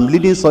leading? I'm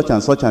leading such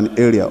and such an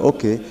area.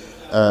 Okay.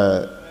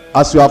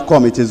 As you have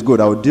come, it is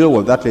good. I will deal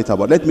with that later.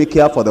 But let me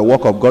care for the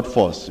work of God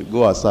first. You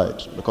go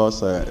aside.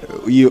 Because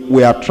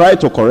we have tried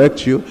to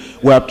correct you.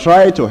 We have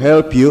tried to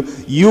help you.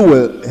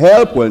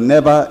 Help will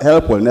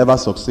never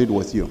succeed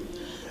with you.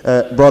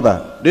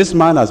 Brother, this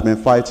man has been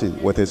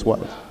fighting with his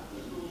wife.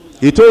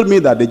 He told me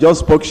that they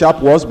just spoke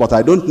sharp words, but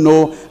I don't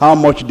know how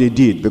much they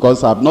did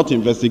because I have not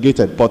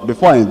investigated. But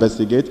before I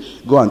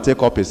investigate, go and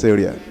take up his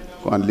area.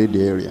 Go and lead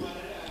the area.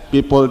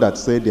 People that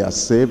say they are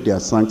saved, they are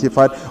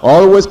sanctified,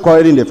 always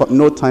quarreling,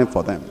 no time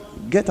for them.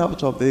 Get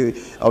out of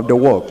the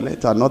work.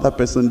 Let another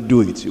person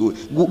do it.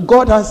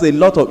 God has a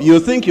lot of, you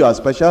think you are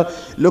special,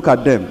 look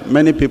at them.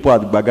 Many people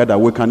at Bagada,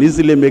 we can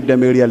easily make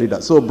them area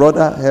leaders. So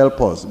brother,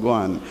 help us. Go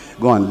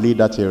and lead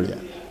that area.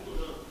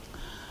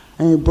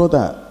 Hey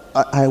brother,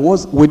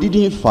 we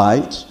didn't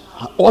fight.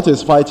 What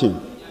is fighting?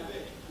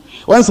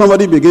 When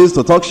somebody begins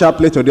to talk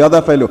sharply to the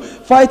other fellow,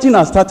 fighting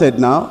has started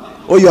now.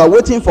 Or you are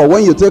waiting for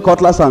when you take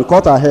cutlass and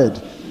cut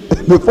ahead.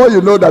 Before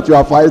you know that you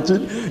are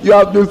fighting, you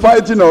have been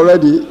fighting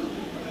already.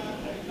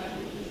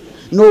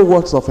 No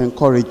words of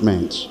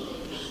encouragement.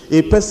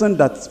 A person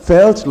that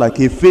felt like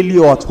a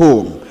failure at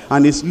home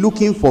and is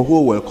looking for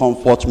who will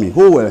comfort me,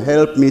 who will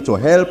help me to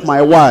help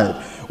my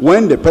wife.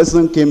 When the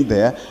person came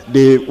there,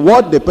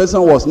 what the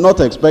person was not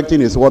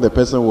expecting is what the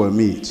person will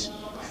meet.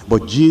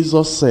 But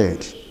Jesus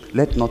said,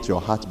 let not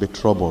your heart be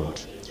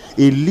troubled.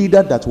 A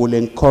leader that will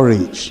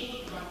encourage,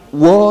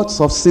 words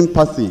of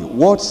sympathy,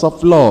 words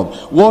of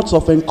love, words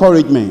of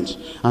encouragement,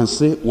 and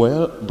say,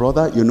 well,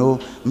 brother, you know,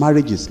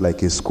 marriage is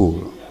like a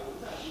school.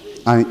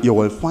 And you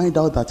will find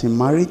out that in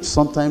marriage,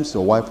 sometimes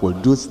your wife will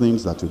do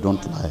things that you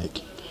don't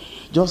like.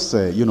 Just,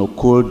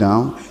 cool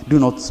down. Do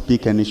not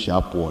speak any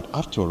sharp word.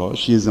 After all,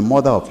 she is the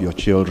mother of your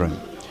children.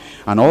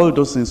 And all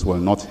those things will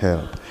not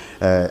help.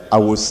 I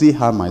will see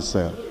her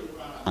myself.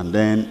 And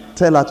then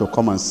tell her to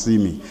come and see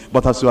me.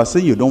 But as you are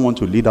saying you don't want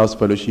to lead house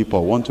fellowship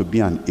or want to be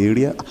an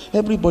area,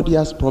 everybody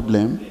has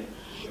problem.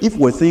 If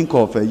we think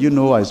of,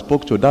 I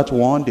spoke to that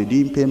one, they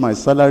didn't pay my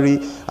salary,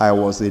 I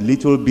was a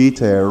little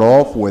bit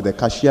rough with the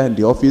cashier in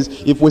the office.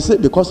 If we say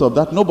because of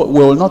that, nobody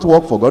will not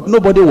work for God,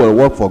 nobody will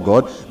work for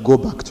God, go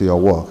back to your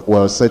work.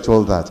 We'll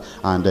settle that,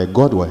 and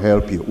God will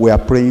help you. We are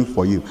praying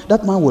for you.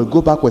 That man will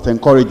go back with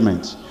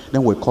encouragement.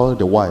 Then we call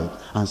the wife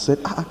and said,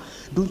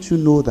 don't you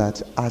know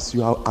that as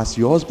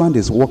your husband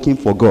is working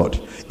for God,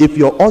 if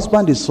your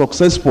husband is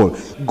successful,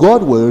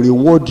 God will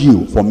reward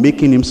you for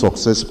making him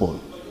successful.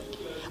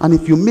 And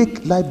if you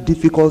make life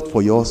difficult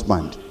for your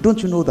husband,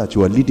 don't you know that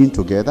you are leading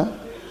together?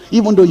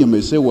 Even though you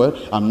may say, well,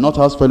 I'm not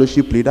house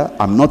fellowship leader,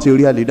 I'm not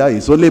area leader,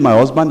 it's only my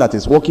husband that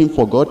is working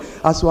for God.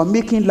 As you are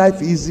making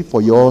life easy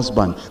for your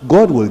husband,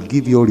 God will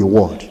give you a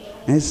reward.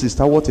 And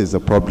sister, what is the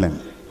problem?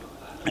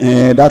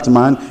 That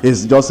man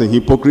is just a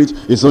hypocrite.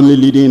 He's only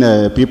leading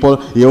people.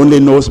 He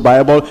only knows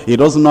Bible. He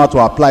doesn't know how to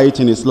apply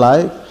it in his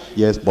life.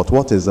 Yes, but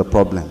what is the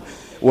problem?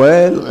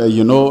 Well,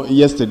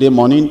 yesterday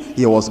morning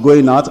he was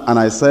going out and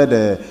I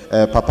said,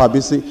 Papa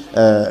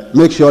BC,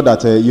 make sure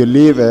that you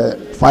leave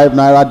 5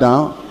 naira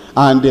down.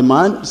 And the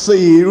man, so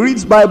he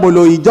reads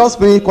Bible, he just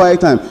finished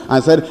quiet time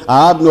and said,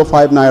 I have no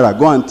 5 naira.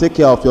 Go and take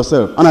care of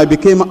yourself. And I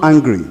became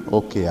angry.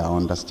 Okay, I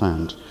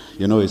understand.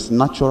 It's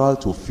natural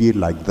to feel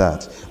like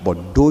that,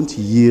 but don't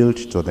yield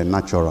to the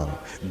natural.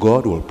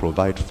 God will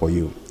provide for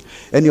you.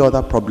 Any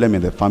other problem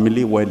in the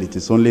family, well, it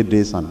is only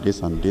this and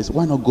this and this.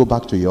 Why not go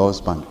back to your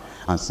husband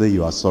and say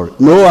you are sorry?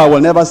 No, I will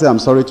never say I'm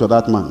sorry to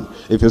that man.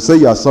 If you say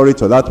you are sorry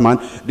to that man,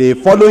 the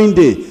following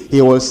day,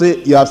 he will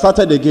say, you have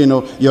started again,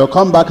 you'll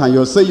come back and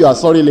you'll say you are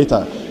sorry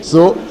later.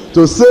 So,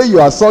 to say you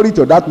are sorry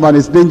to that man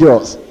is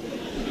dangerous.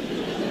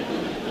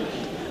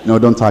 No,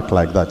 don't act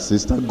like that,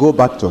 sister. Go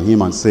back to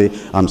him and say,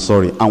 I'm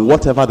sorry. And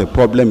whatever the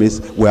problem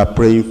is, we are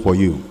praying for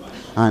you.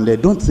 And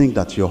don't think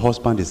that your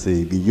husband is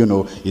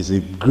a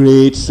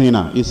great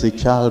sinner. He's a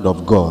child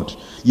of God.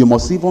 You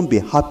must even be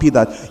happy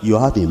that you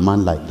have a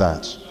man like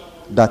that.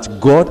 That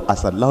God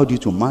has allowed you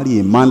to marry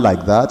a man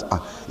like that.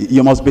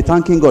 You must be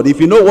thanking God. If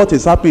you know what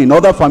is happening in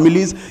other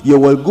families, you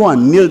will go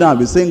and kneel down and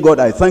be saying, God,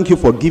 I thank you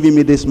for giving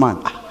me this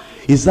man.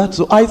 Is that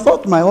so? I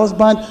thought my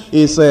husband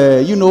is,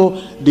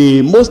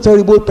 the most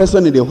terrible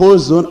person in the whole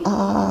zone.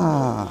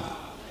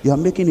 You are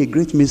making a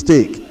great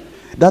mistake.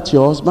 That's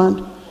your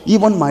husband?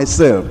 Even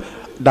myself,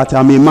 that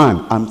I'm a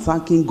man, I'm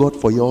thanking God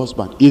for your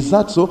husband. Is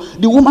that so?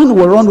 The woman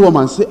will run home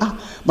and say,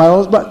 my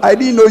husband, I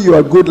didn't know you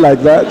are good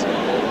like that.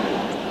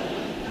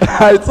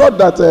 I thought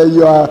that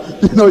you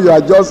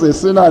are just a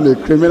sinner and a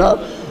criminal.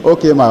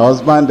 Okay, my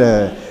husband,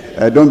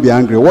 don't be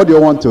angry. What do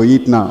you want to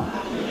eat now?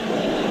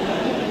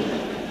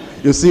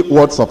 You see,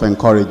 words of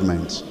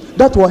encouragement.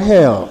 That will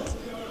help.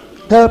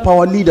 Help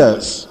our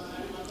leaders.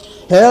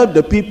 Help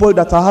the people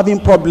that are having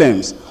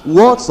problems.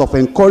 Words of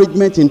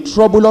encouragement in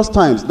troublous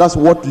times. That's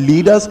what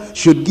leaders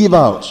should give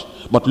out.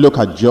 But look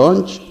at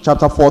John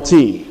chapter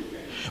 14,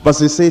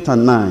 verses 8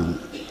 and 9.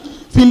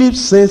 Philip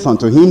saith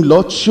unto him,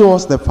 Lord, show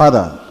us the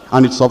Father,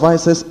 and it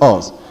suffices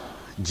us.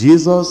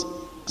 Jesus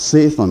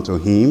saith unto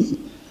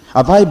him,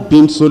 have I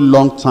been so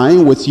long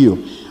time with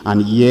you,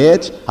 and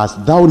yet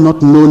hast thou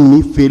not known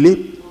me,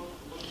 Philip?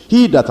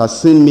 He that has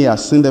seen me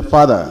has seen the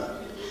Father.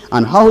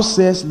 And how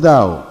sayest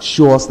thou,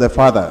 show us the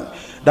Father?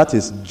 That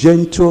is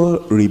gentle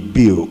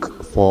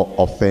rebuke for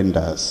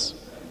offenders.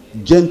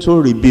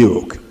 Gentle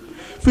rebuke.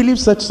 Philip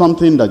said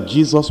something that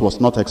Jesus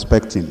was not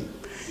expecting.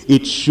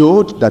 It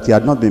showed that he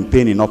had not been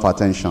paying enough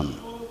attention.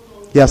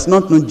 He has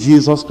not known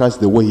Jesus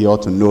Christ the way he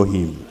ought to know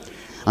him.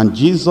 And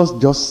Jesus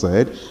just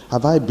said,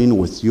 have I been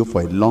with you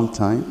for a long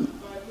time?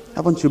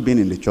 Haven't you been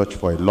in the church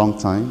for a long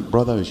time?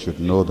 Brother, you should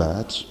know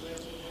that.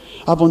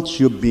 Haven't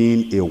you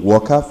been a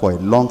worker for a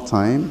long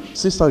time?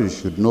 Sister, you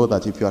should know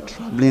that if you are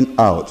traveling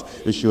out,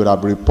 you should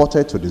have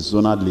reported to the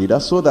zonal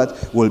leader so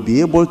that we'll be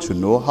able to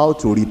know how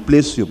to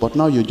replace you. But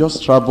now you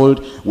just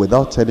traveled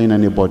without telling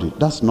anybody.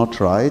 That's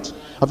not right.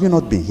 Have you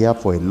not been here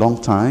for a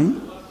long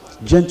time?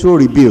 Gentle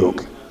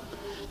rebuke.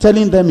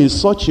 Telling them in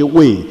such a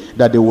way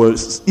that they will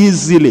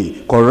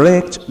easily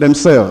correct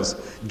themselves.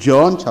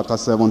 John chapter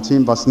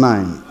 17 verse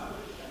 9.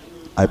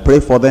 I pray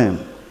for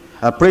them.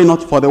 I pray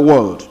not for the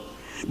world,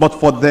 but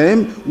for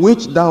them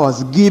which thou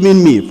hast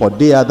given me, for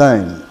they are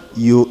thine.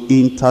 You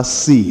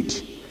intercede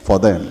for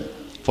them,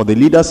 for the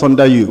leaders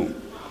under you,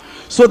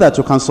 so that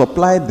you can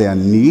supply their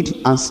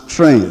need and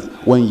strength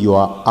when you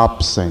are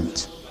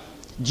absent.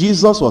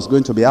 Jesus was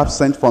going to be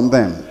absent from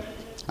them,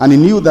 and he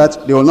knew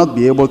that they will not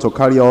be able to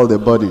carry all the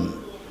burden.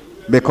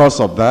 Because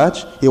of that,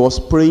 he was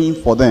praying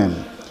for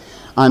them.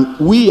 And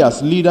we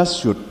as leaders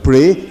should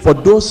pray for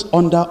those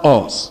under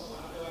us,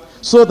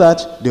 so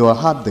that they will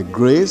have the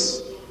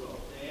grace,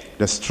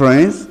 the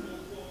strength,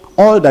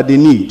 all that they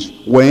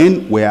need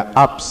when we are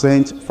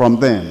absent from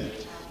them.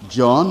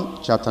 John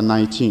chapter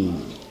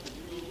 19,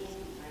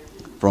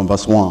 from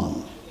verse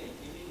 1.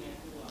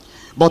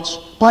 But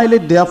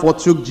Pilate therefore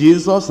took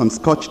Jesus and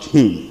scourged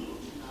him.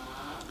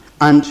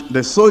 And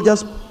the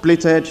soldiers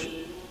plaited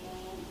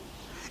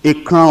a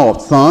crown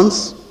of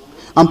thorns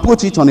and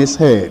put it on his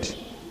head.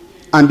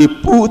 And they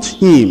put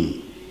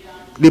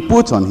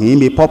on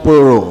him a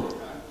purple robe,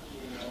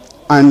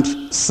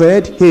 and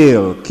said,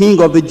 Hail,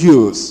 King of the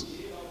Jews!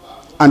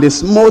 And they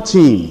smote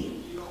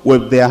him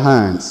with their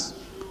hands.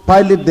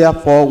 Pilate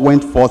therefore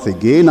went forth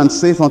again, and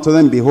saith unto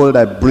them, Behold,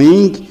 I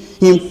bring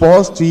him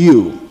forth to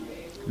you,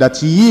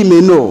 that ye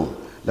may know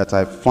that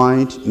I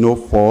find no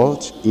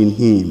fault in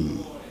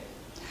him.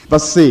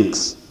 Verse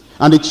 6.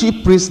 And the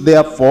chief priests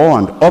therefore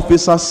and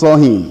officers saw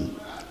him.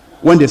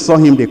 When they saw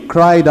him, they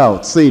cried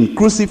out, saying,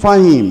 Crucify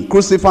him,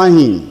 crucify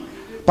him.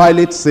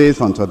 Pilate saith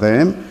unto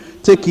them,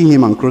 Take ye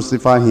him and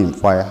crucify him,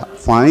 for I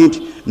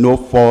find no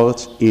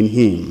fault in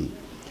him.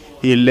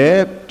 He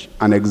led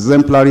an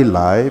exemplary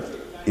life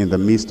in the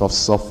midst of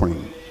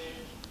suffering.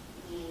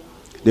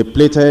 They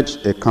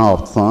plaited a crown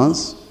of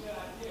thorns.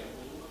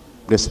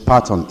 They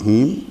spat on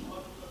him.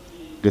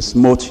 They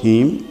smote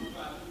him.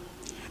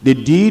 They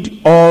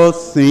did all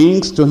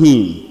things to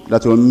him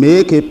that will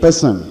make a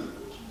person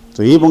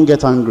to even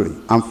get angry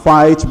and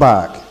fight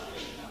back.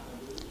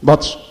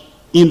 But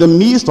in the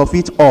midst of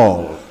it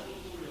all,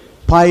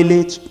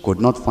 Pilate could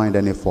not find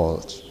any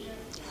fault.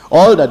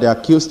 All that they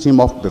accused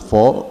him of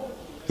before,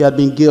 he had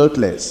been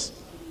guiltless.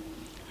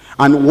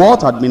 And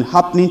what had been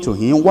happening to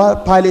him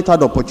while Pilate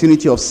had the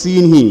opportunity of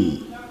seeing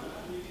him,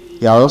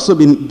 he had also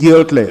been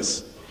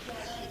guiltless.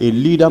 A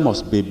leader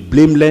must be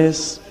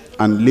blameless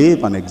and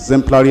live an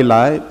exemplary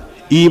life,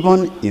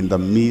 even in the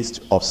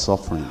midst of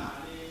suffering.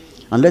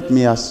 And let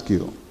me ask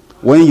you,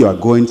 when you are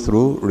going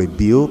through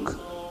rebuke,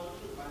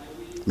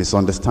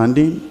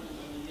 misunderstanding,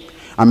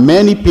 and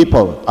many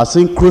people are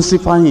saying,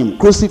 crucify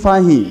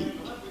him,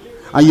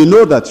 and you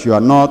know that you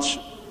are not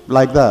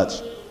like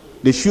that.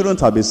 They shouldn't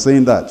have been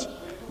saying that.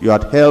 You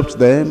had helped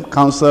them,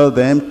 counseled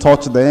them,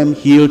 taught them,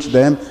 healed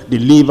them,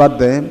 delivered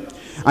them,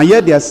 and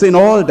yet they are saying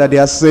all that they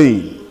are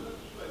saying.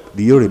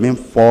 Do you remain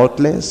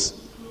faultless,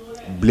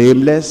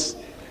 blameless,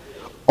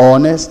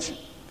 honest,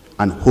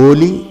 and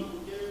holy,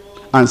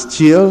 and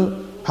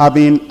still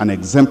having an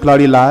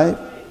exemplary life?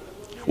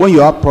 When you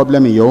have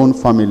problem in your own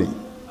family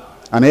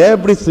and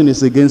everything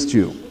is against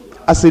you,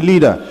 as a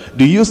leader,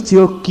 do you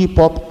still keep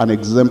up an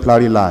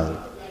exemplary life?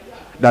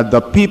 That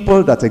the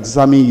people that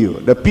examine you,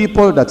 the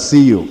people that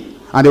see you,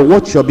 and they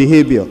watch your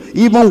behavior,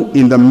 even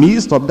in the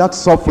midst of that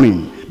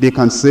suffering, they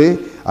can say,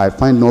 I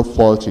find no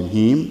fault in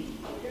him.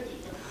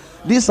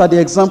 These are the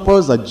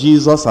examples that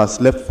Jesus has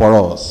left for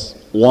us.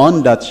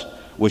 One, that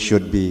we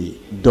should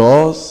be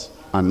doors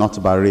and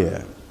not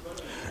barrier.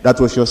 That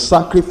we should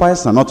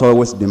sacrifice and not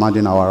always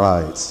demanding our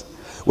rights.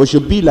 We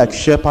should be like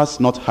shepherds,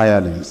 not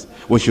hirelings.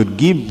 We should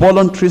give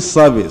voluntary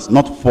service,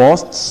 not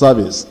forced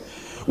service.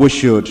 We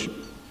should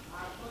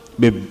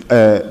be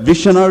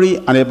visionary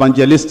and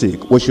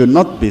evangelistic. We should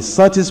not be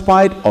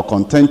satisfied or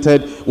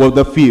contented with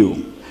the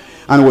few.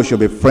 And we should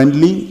be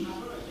friendly,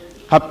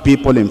 have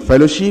people in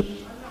fellowship,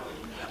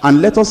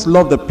 and let us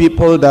love the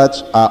people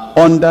that are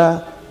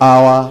under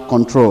our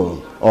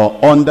control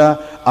or under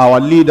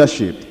our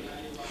leadership.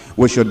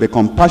 We should be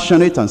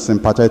compassionate and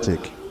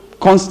sympathetic,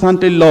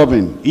 constantly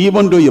loving,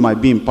 even though you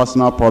might be in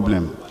personal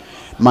problem.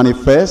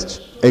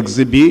 Manifest,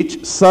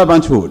 exhibit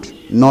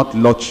servanthood, not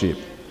lordship.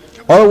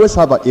 Always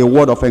have a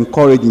word of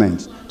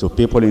encouragement to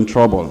people in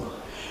trouble.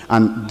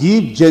 and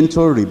give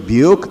gentle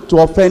rebuke to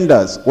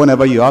offenders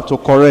whenever you have to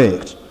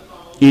correct.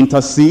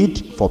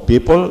 Intercede for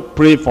people,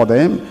 pray for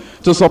them,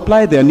 to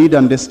supply their need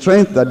and the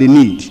strength that they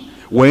need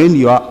when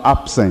you are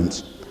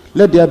absent.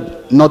 Let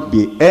there not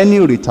be any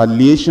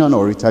retaliation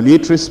or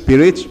retaliatory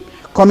spirit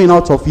coming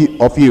out of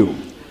you.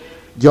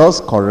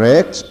 Just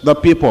correct the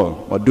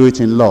people, but do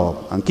it in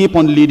love, and keep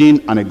on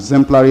leading an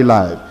exemplary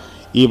life,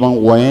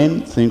 even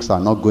when things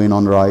are not going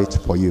on right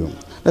for you.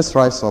 Let's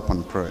rise up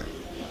and pray.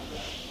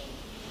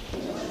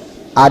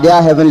 Our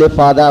dear Heavenly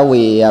Father,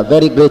 we are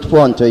very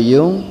grateful unto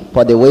you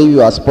for the way you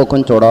have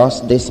spoken to us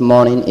this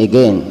morning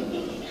again.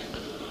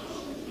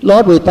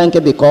 Lord, we thank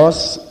you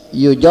because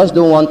you just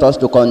don't want us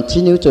to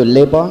continue to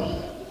labor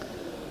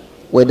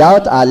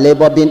without our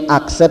labor being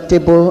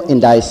acceptable in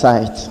thy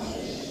sight.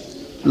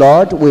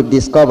 Lord, we've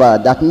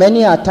discovered that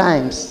many a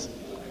times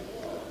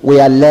we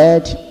are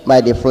led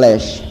by the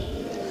flesh.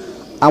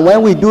 And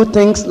when we do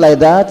things like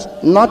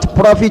that, not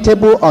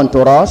profitable unto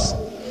us,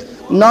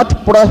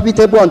 not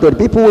profitable unto the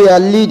people we are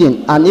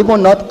leading, and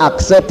even not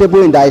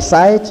acceptable in thy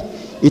sight,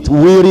 it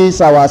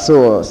wearies our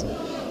souls.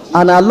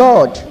 And our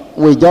Lord,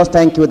 we just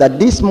thank you that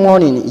this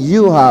morning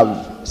you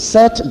have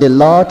set the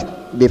Lord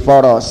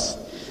before us,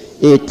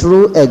 a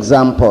true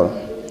example.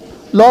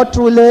 Lord,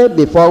 truly,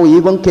 before we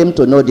even came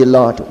to know the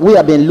Lord, we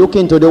have been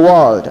looking to the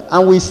world,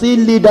 and we see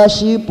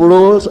leadership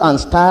roles and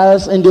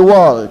styles in the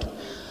world.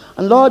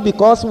 And Lord,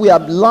 because we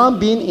have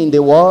long been in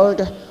the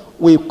world,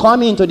 we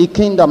come into the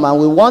kingdom and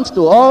we want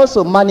to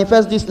also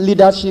manifest these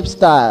leadership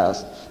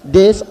styles.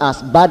 This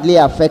has badly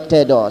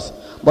affected us.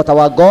 But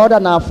our God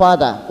and our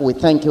Father, we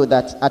thank you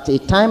that at a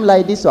time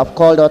like this you have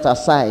called us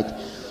aside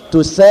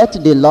to set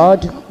the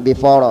Lord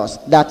before us,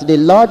 that the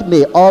Lord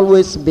may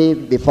always be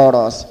before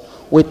us.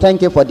 We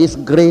thank you for this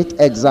great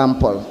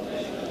example.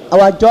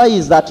 Our joy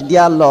is that,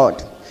 dear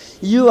Lord,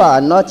 you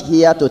are not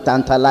here to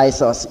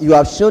tantalize us. You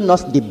have shown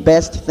us the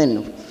best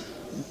thing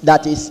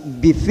that is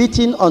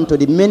befitting unto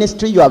the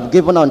ministry you have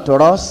given unto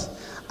us.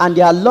 And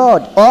dear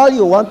Lord, all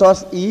you want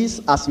us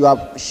is, as you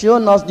have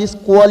shown us these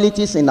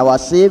qualities in our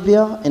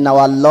Savior, in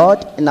our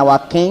Lord, in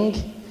our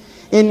King,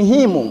 in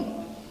him,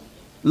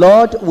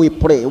 Lord, we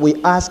pray,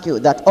 we ask you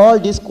that all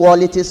these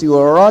qualities you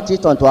will wrought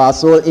it unto our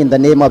soul in the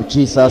name of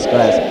Jesus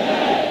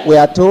Christ. We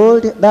are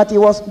told that he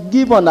was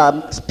given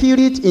a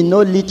spirit in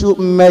no little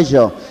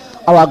measure,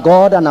 our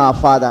God and our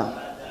Father.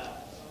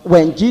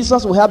 When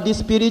Jesus will have this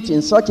spirit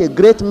in such a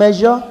great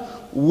measure,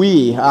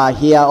 we are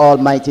here,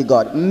 Almighty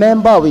God,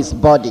 member of his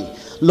body.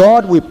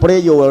 Lord, we pray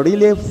you will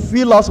really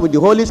fill us with the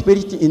Holy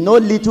Spirit in no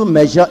little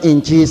measure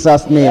in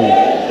Jesus' name.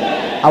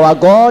 Our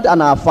God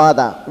and our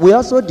Father, we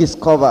also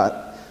discovered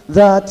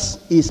that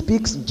he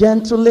speaks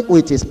gently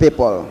with his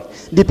people.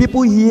 The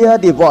people hear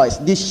the voice,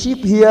 the sheep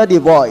hear the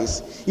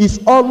voice.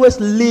 He's always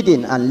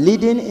leading and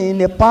leading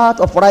in a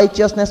path of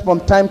righteousness from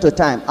time to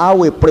time. I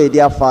will pray,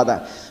 dear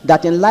Father,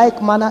 that in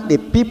like manner the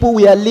people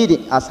we are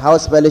leading as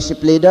house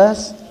fellowship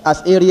leaders,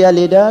 as area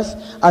leaders,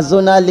 as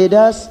zonal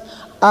leaders,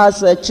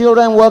 as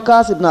children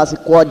workers, even as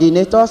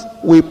coordinators,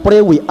 we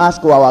pray, we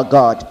ask our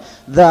God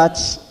that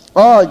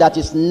all that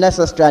is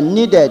necessary and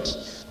needed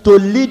to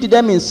lead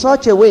them in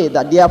such a way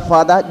that, dear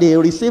Father, they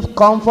receive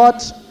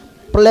comfort,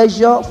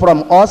 pleasure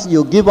from us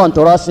you give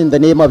unto us in the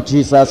name of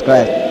Jesus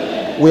Christ.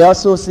 We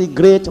also see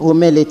great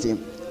humility,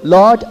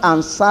 Lord,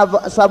 and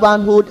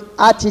servanthood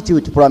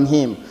attitude from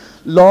him.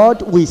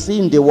 Lord, we see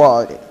in the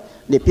world,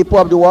 the people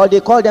of the world, they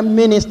call them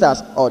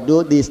ministers,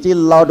 although they still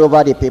lord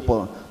over the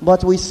people.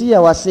 But we see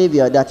our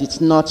Savior that it's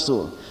not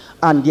so.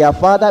 And dear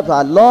Father, if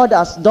our Lord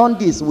has done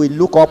this, we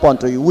look up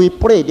unto you. We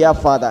pray, dear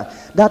Father,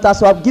 that as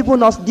you have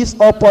given us this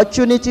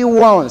opportunity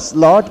once,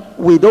 Lord,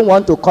 we don't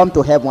want to come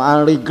to heaven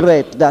and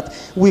regret that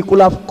we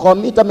could have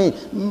committed,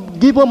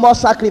 given more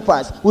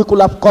sacrifice. We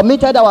could have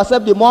committed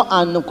ourselves the more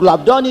and could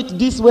have done it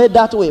this way,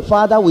 that way.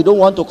 Father, we don't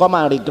want to come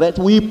and regret.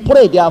 We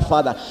pray, dear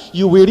Father,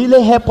 you will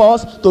really help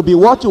us to be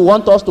what you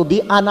want us to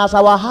be. And as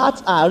our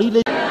hearts are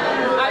really...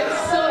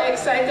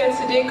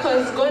 Today,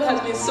 because God has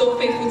been so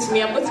faithful to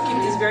me. I'm going to keep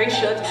this very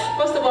short.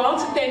 First of all, I want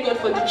to thank God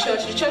for the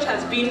church. The church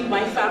has been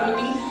my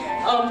family.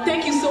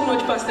 Thank you so much,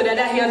 Pastor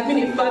Dada. He has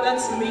been a father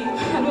to me.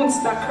 I don't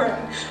start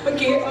crying.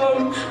 Okay,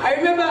 I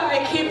remember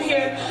I came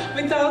here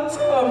without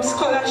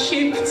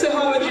scholarship to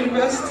Howard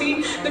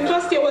University. The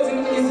first year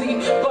wasn't easy,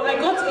 but I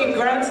got a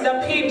grant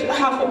that paid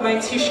half of my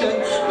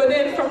tuition. But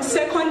then from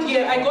second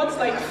year, I got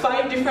like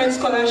 5 different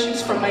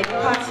scholarships from my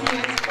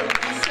department, from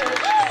research.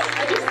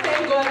 I just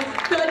thank God.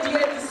 Third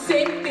year, the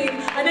same thing.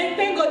 And I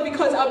thank God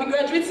because I'll be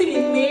graduating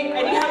in May.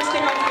 I didn't have to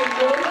take out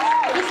a loan.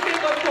 I just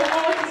thank God for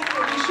all these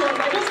provisions.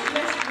 I just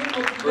bless the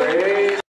name of God.